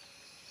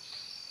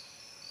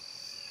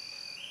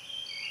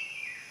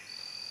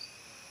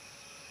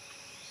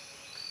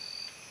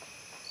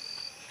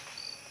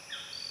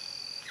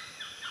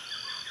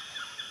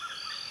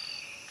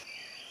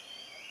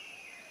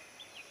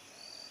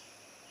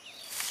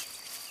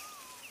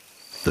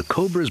 The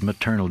cobra's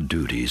maternal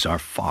duties are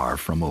far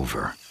from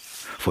over.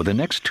 For the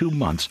next 2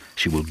 months,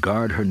 she will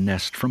guard her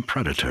nest from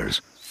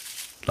predators,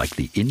 like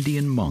the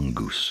Indian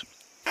mongoose.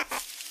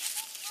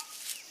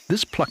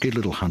 This plucky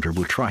little hunter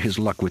will try his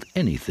luck with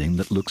anything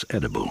that looks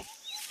edible.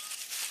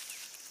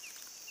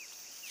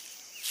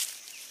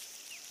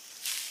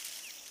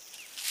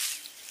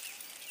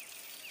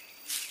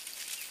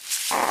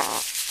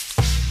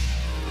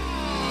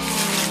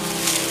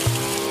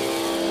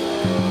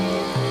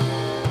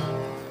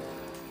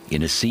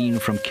 In a scene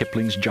from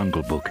Kipling's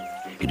Jungle Book,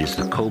 it is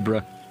the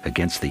cobra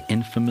against the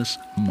infamous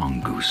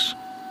mongoose.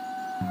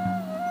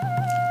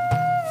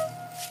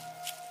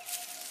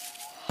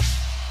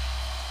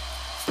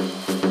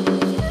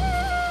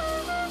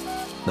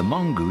 The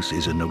mongoose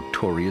is a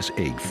notorious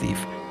egg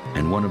thief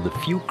and one of the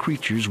few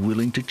creatures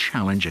willing to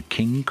challenge a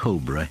king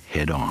cobra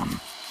head-on.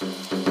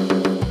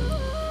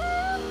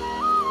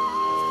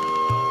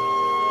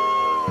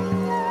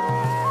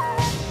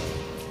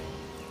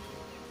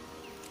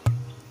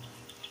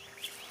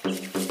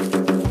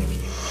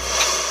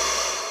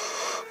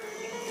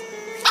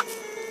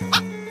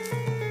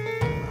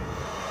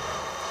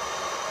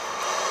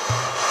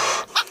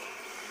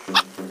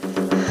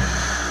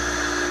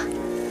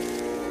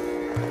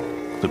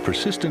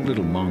 persistent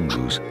little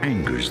mongoose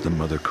angers the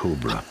mother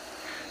cobra.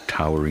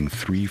 Towering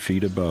 3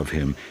 feet above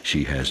him,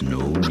 she has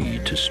no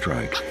need to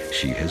strike.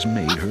 She has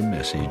made her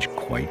message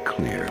quite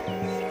clear.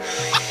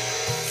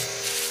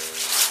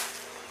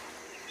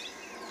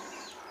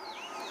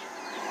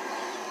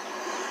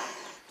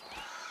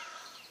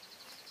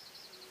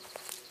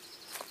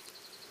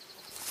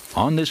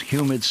 On this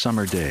humid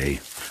summer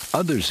day,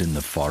 others in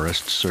the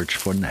forest search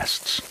for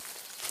nests.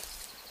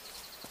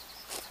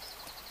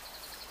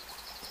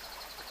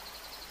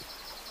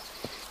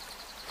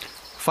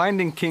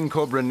 Finding king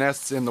cobra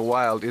nests in the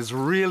wild is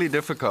really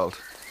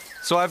difficult,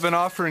 so I've been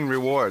offering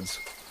rewards.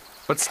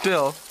 But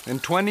still, in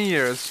 20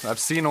 years, I've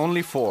seen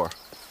only 4.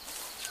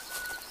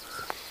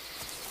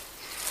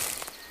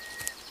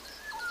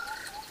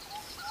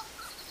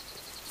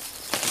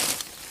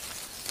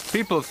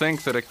 People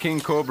think that a king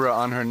cobra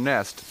on her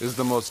nest is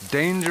the most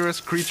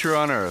dangerous creature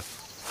on earth.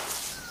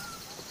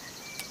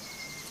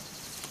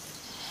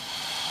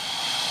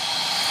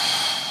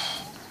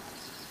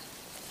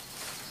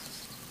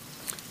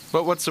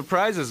 But what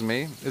surprises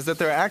me is that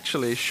they're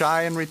actually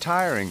shy and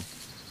retiring.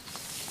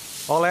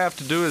 All I have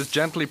to do is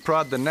gently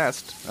prod the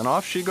nest, and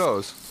off she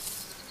goes.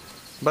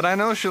 But I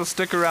know she'll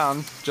stick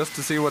around just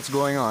to see what's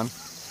going on.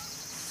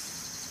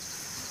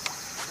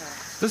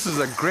 This is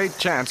a great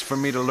chance for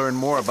me to learn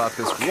more about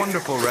this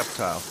wonderful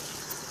reptile.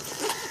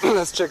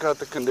 Let's check out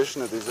the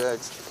condition of these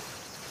eggs.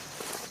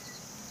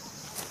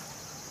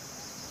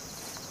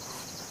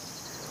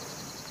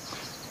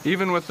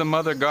 Even with the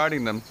mother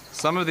guarding them,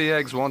 some of the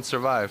eggs won't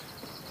survive.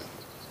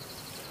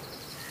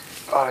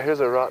 Oh, here's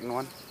a rotten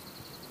one.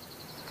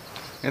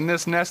 In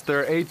this nest there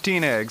are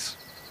 18 eggs,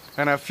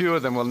 and a few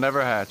of them will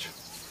never hatch.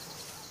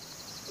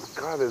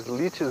 God, there's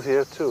leeches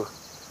here too.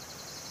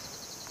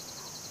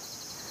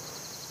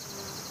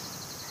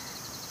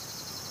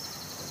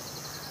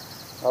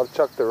 I'll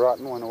chuck the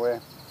rotten one away.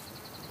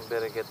 You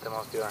better get them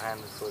off your hand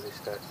before they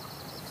start.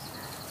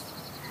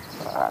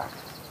 Ah,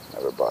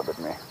 never bothered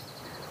me.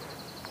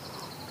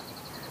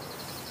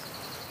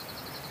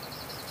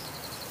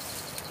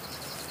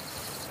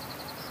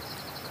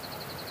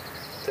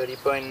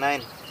 $30.9.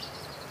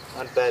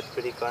 Not bad,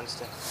 pretty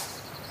constant.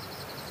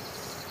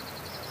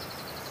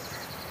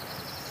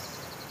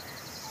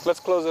 Let's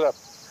close it up.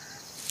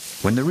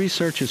 When the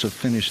researchers have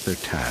finished their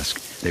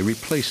task, they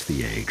replace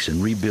the eggs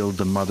and rebuild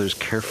the mother's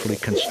carefully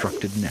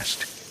constructed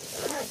nest.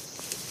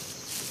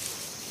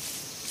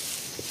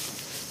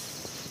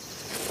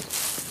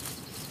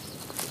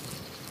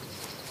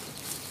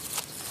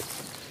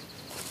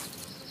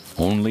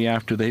 Only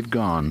after they've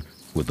gone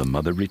will the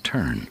mother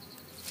return.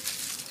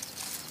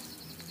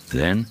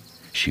 Then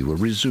she will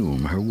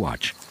resume her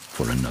watch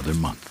for another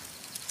month.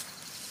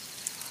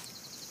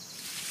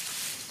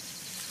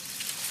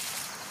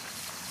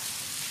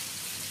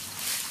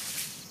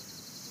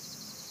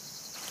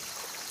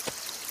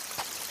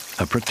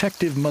 A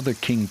protective mother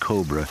king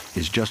cobra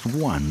is just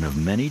one of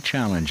many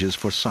challenges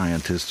for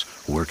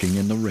scientists working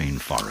in the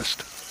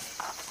rainforest.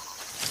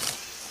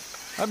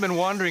 I've been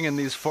wandering in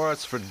these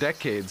forests for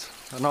decades,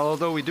 and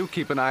although we do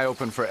keep an eye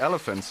open for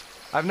elephants,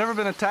 I've never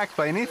been attacked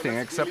by anything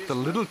except the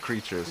little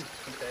creatures.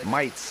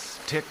 Mites,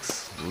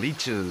 ticks,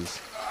 leeches.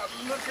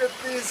 Look at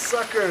these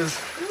suckers.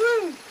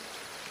 Woo!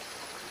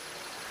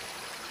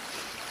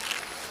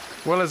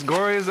 Well, as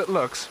gory as it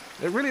looks,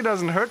 it really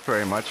doesn't hurt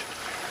very much.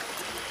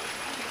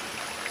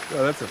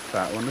 Oh, that's a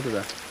fat one. Look at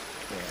that.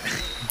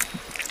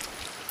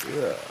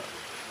 Yeah.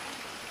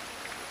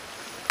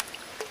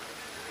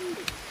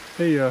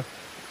 Hey,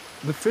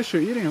 the fish are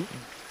eating them.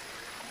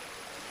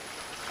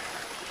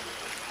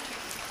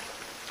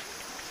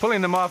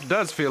 Pulling them off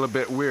does feel a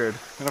bit weird,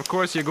 and of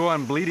course you go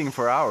on bleeding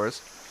for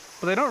hours,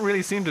 but they don't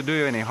really seem to do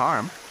you any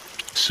harm.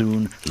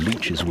 Soon,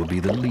 leeches will be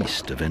the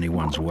least of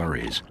anyone's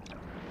worries.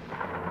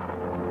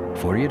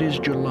 For it is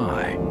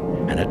July,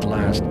 and at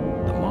last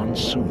the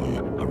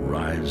monsoon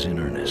arrives in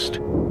earnest.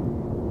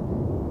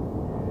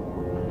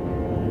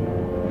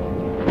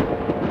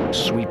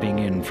 Sweeping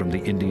in from the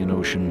Indian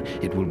Ocean,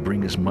 it will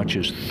bring as much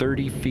as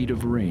 30 feet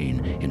of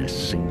rain in a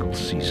single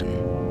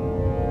season.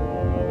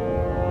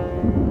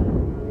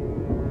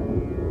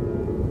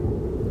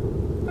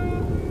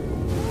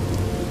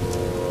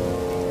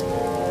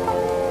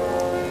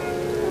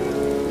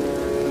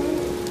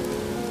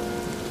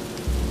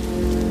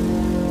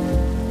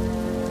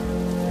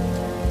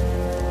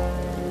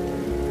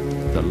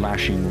 The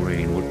lashing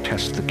rain will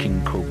test the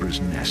king cobra's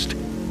nest.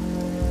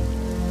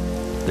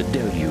 The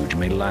deluge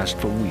may last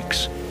for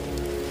weeks.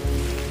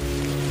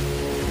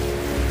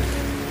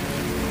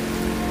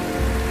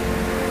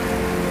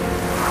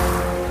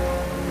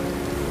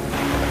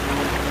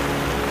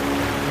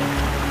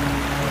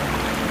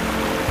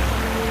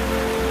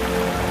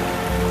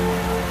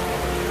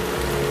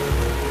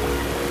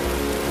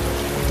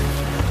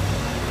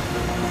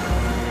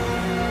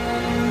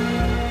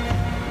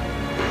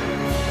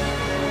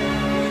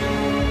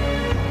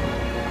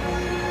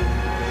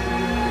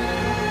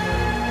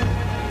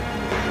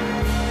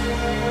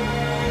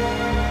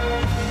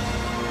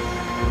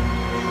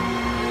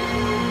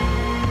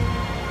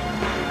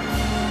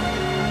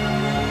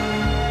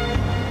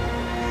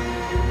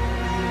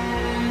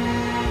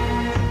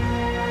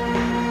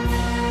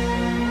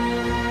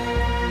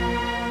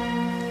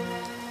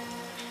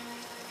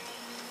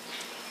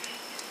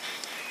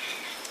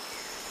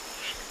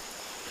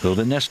 Though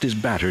the nest is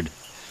battered,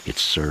 it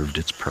served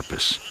its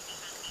purpose.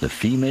 The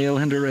female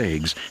and her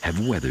eggs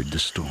have weathered the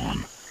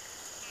storm.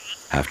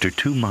 After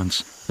 2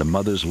 months, the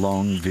mother's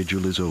long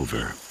vigil is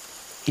over.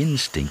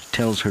 Instinct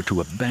tells her to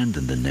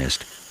abandon the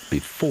nest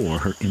before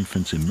her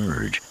infants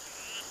emerge,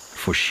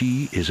 for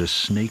she is a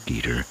snake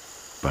eater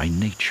by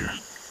nature.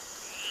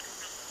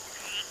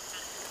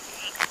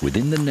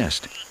 Within the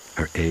nest,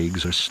 her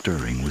eggs are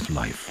stirring with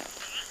life.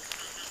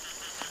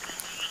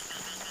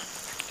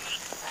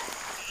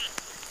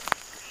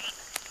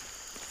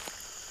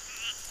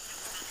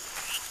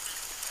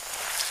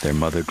 Their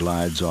mother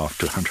glides off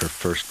to hunt her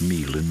first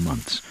meal in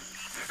months.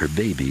 Her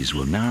babies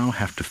will now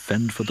have to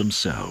fend for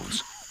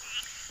themselves.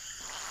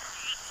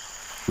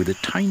 With a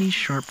tiny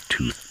sharp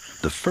tooth,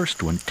 the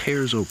first one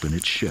tears open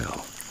its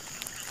shell.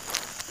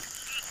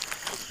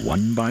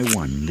 One by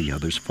one, the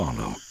others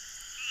follow.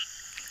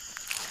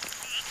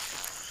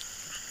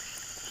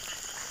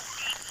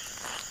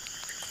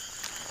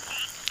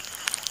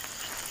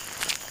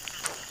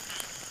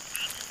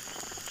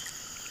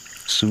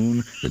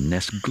 Soon, the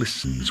nest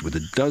glistens with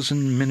a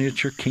dozen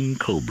miniature king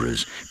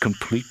cobras,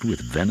 complete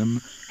with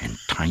venom and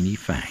tiny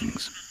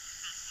fangs.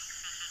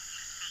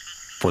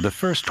 For the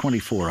first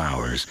 24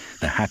 hours,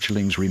 the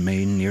hatchlings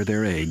remain near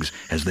their eggs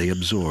as they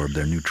absorb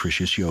their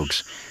nutritious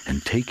yolks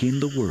and take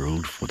in the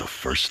world for the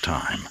first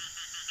time.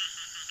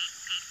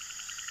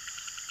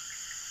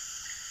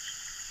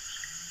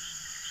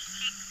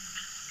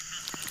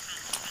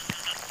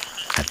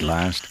 At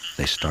last,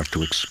 they start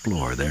to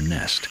explore their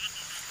nest.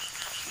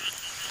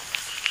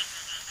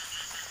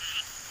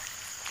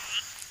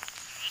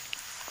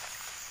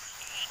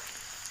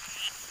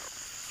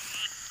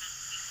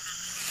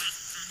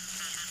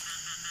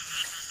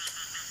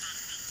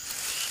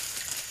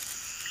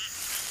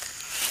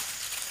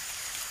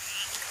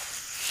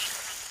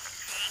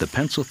 The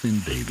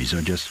pencil-thin babies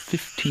are just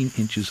 15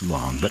 inches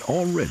long, but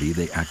already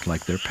they act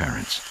like their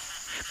parents.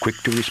 Quick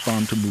to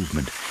respond to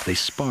movement, they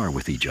spar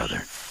with each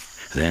other.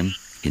 Then,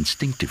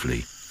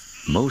 instinctively,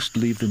 most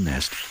leave the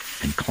nest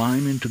and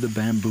climb into the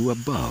bamboo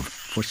above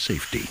for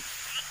safety.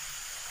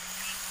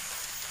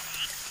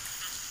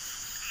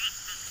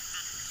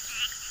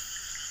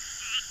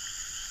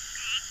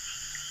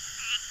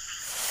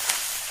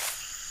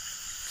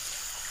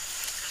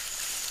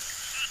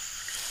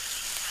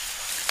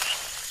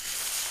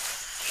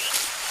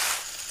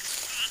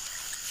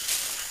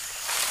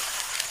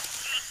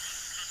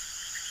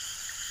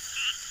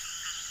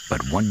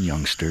 But one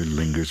youngster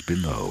lingers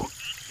below.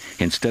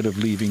 Instead of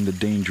leaving the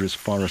dangerous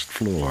forest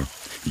floor,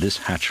 this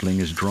hatchling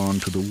is drawn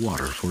to the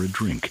water for a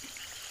drink.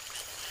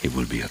 It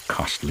will be a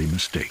costly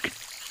mistake.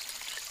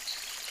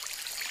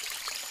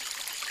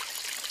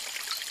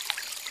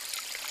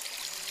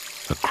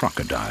 A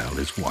crocodile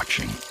is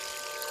watching.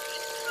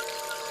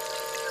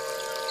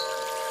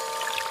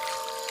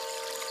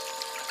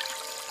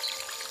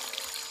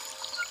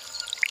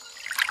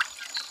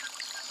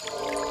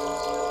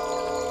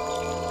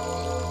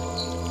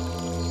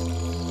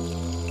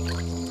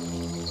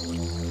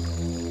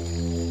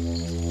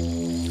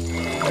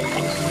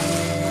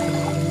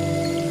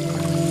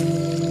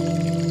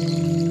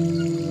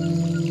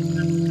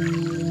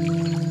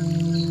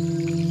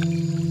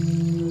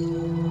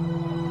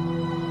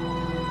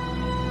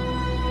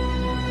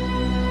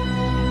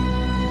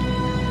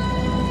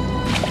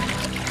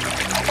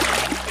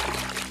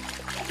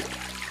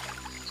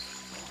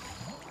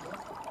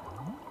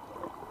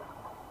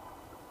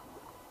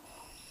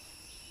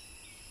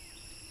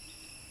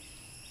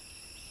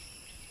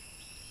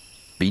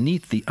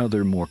 Beneath the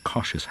other, more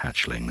cautious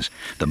hatchlings,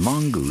 the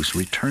mongoose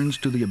returns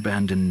to the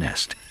abandoned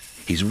nest.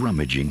 He's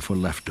rummaging for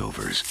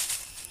leftovers.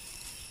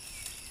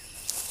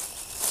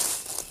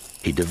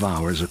 He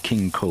devours a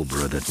king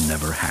cobra that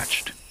never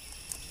hatched.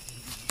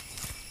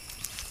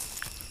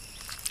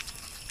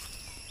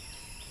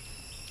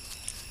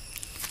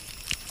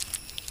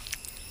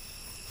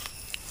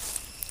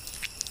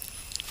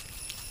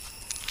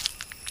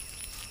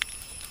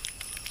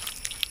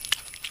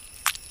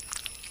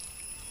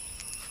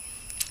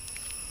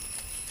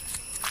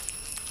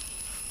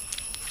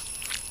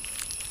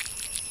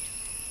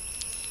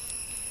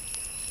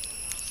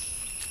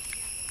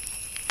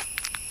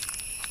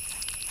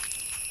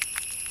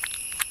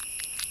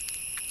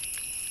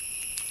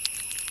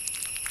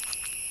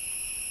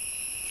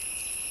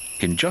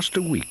 In just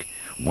a week,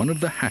 one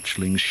of the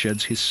hatchlings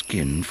sheds his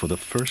skin for the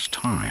first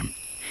time.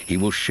 He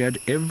will shed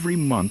every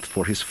month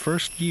for his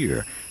first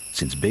year,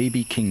 since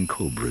baby king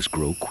cobras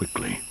grow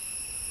quickly.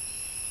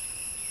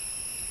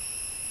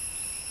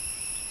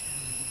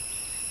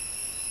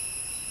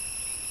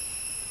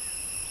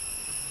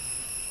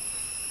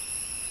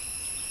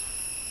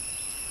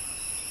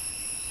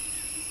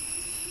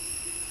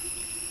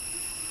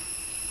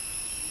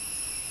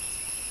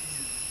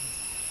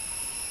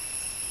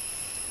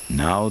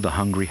 Now the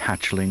hungry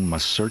hatchling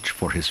must search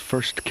for his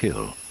first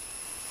kill.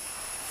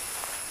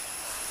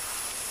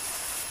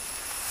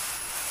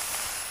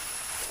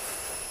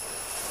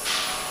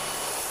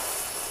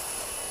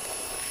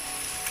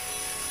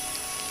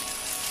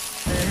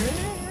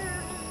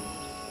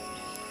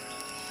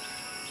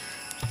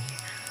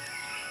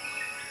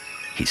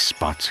 he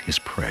spots his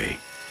prey.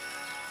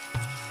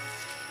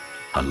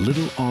 A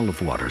little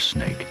olive water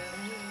snake.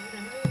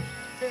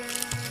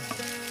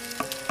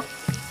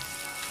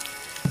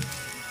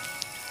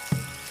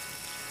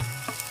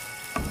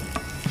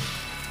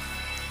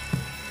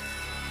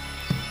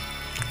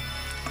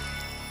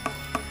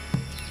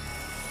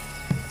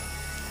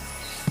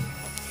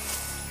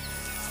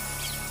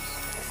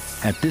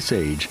 At this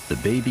age, the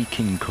baby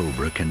king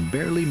cobra can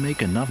barely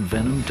make enough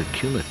venom to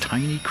kill a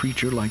tiny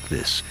creature like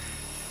this.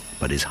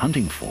 But his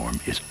hunting form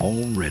is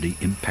already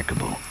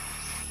impeccable.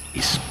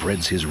 He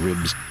spreads his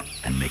ribs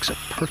and makes a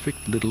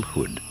perfect little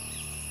hood.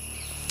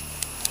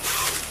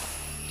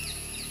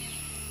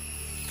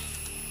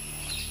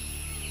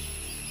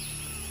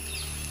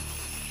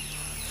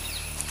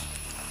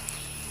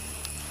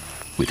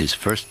 With his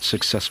first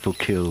successful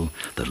kill,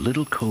 the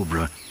little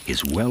cobra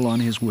is well on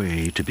his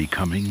way to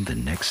becoming the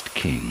next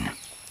king.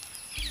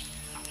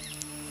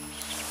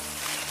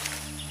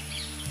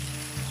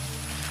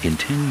 In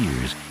 10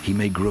 years, he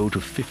may grow to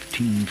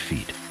 15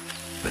 feet,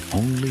 but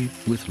only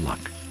with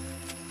luck.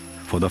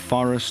 For the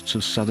forests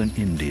of southern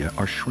India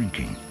are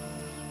shrinking.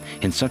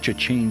 In such a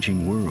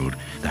changing world,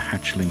 the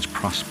hatchling's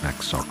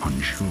prospects are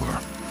unsure.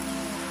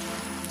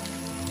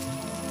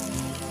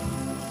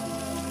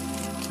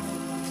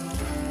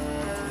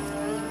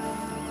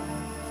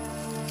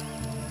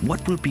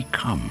 What will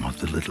become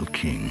of the little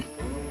king?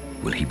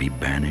 Will he be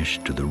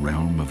banished to the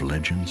realm of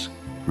legends,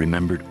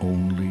 remembered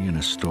only in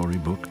a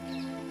storybook?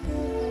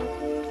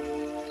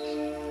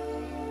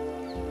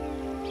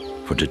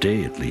 For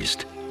today, at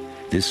least,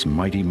 this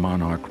mighty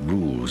monarch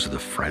rules the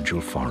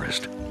fragile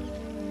forest,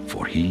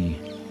 for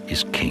he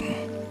is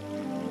king.